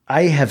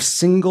 I have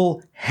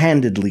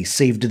single-handedly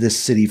saved this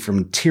city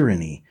from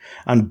tyranny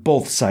on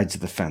both sides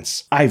of the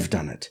fence. I've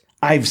done it.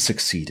 I've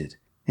succeeded,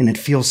 and it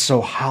feels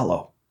so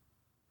hollow.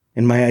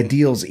 And my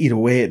ideals eat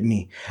away at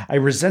me. I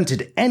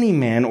resented any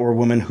man or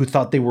woman who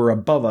thought they were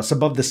above us,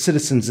 above the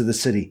citizens of the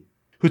city,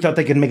 who thought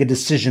they could make a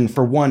decision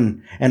for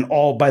one and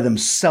all by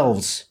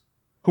themselves,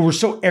 who were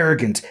so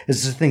arrogant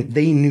as to think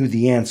they knew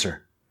the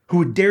answer, who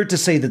would dare to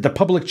say that the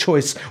public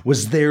choice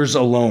was theirs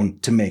alone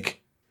to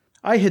make.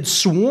 I had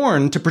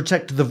sworn to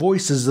protect the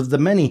voices of the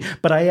many,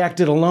 but I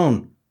acted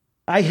alone.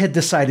 I had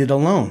decided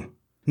alone.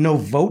 No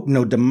vote,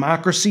 no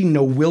democracy,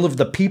 no will of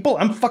the people.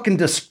 I'm fucking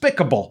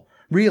despicable.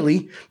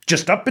 Really,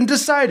 just up and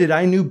decided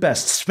I knew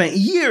best, spent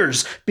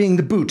years being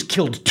the boot,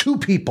 killed 2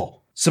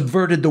 people,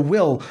 subverted the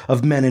will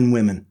of men and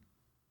women.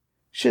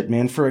 Shit,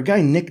 man, for a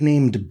guy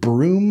nicknamed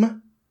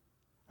Broom,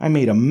 I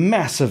made a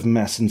massive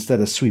mess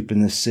instead of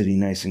sweeping this city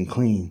nice and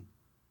clean.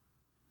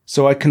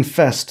 So I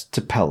confessed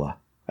to Pella.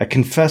 I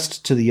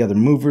confessed to the other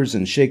movers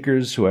and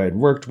shakers who I had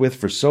worked with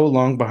for so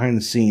long behind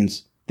the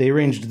scenes. They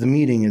arranged the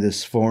meeting of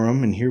this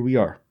forum, and here we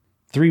are.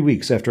 3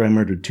 weeks after I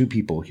murdered 2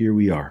 people, here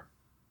we are.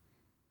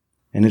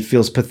 And it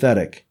feels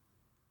pathetic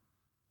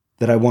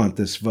that I want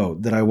this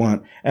vote, that I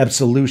want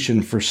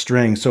absolution for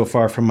straying so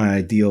far from my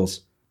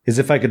ideals, as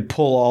if I could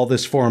pull all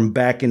this forum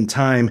back in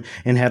time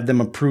and have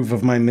them approve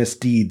of my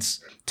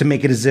misdeeds, to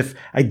make it as if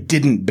I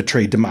didn't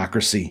betray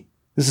democracy.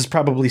 This is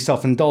probably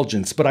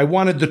self-indulgence, but I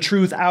wanted the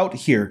truth out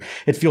here.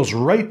 It feels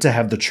right to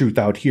have the truth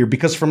out here,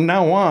 because from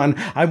now on,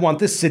 I want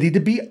this city to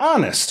be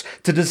honest,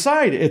 to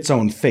decide its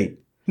own fate.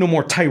 No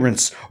more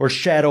tyrants or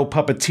shadow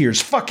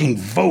puppeteers. Fucking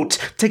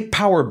vote. Take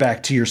power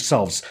back to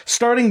yourselves.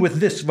 Starting with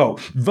this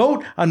vote.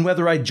 Vote on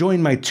whether I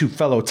join my 2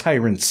 fellow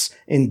tyrants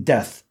in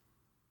death.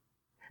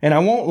 And I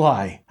won't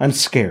lie, I'm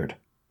scared.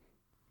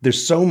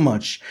 There's so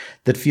much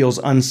that feels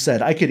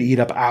unsaid. I could eat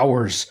up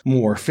hours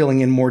more,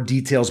 filling in more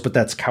details, but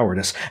that's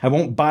cowardice. I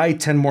won't buy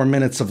 10 more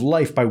minutes of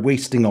life by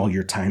wasting all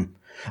your time.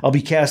 I'll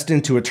be cast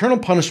into eternal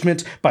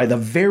punishment by the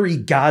very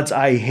gods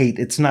I hate.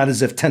 It's not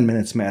as if 10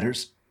 minutes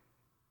matters.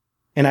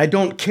 And I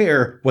don't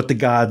care what the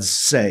gods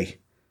say.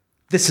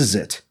 This is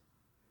it.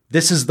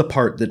 This is the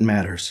part that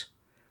matters.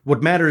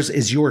 What matters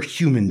is your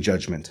human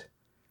judgment.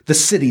 The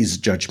city's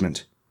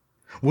judgment.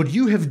 Would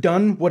you have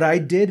done what I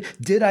did?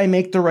 Did I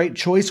make the right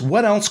choice?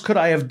 What else could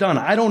I have done?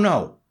 I don't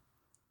know.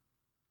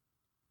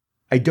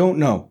 I don't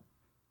know.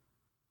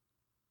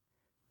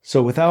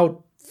 So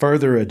without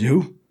further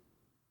ado,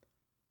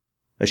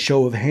 a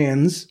show of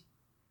hands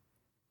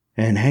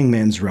and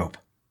hangman's rope.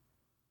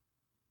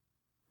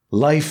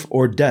 Life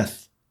or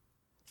death,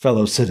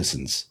 fellow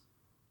citizens.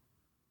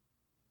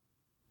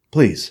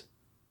 Please,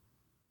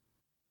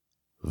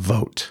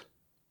 vote.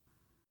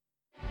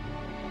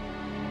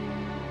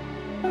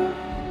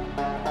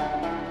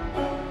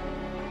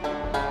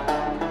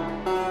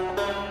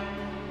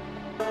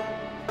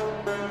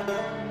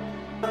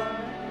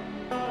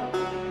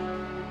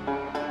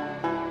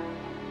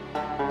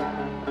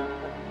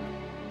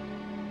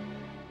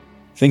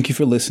 Thank you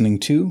for listening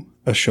to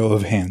A Show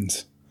of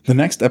Hands. The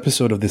next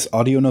episode of this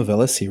audio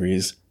novella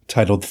series,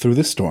 titled Through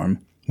the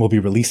Storm, will be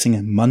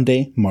releasing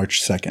Monday,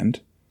 March 2nd.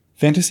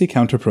 Fantasy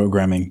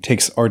Counterprogramming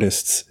takes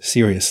artists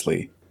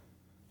seriously.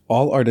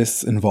 All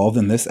artists involved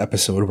in this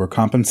episode were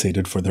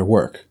compensated for their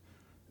work.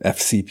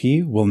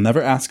 FCP will never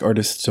ask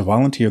artists to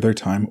volunteer their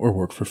time or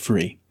work for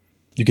free.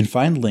 You can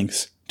find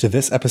links to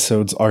this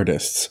episode's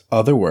artists'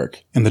 other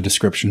work in the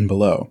description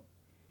below.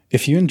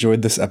 If you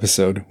enjoyed this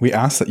episode, we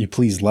ask that you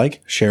please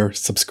like, share,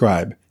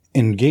 subscribe,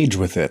 engage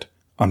with it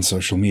on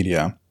social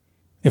media.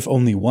 If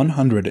only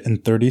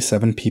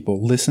 137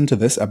 people listen to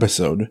this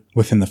episode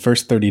within the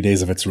first 30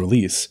 days of its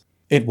release,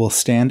 it will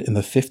stand in the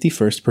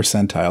 51st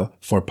percentile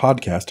for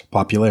podcast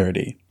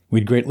popularity.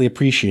 We'd greatly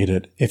appreciate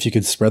it if you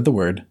could spread the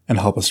word and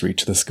help us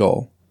reach this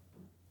goal.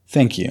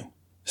 Thank you.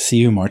 See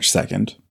you March 2nd.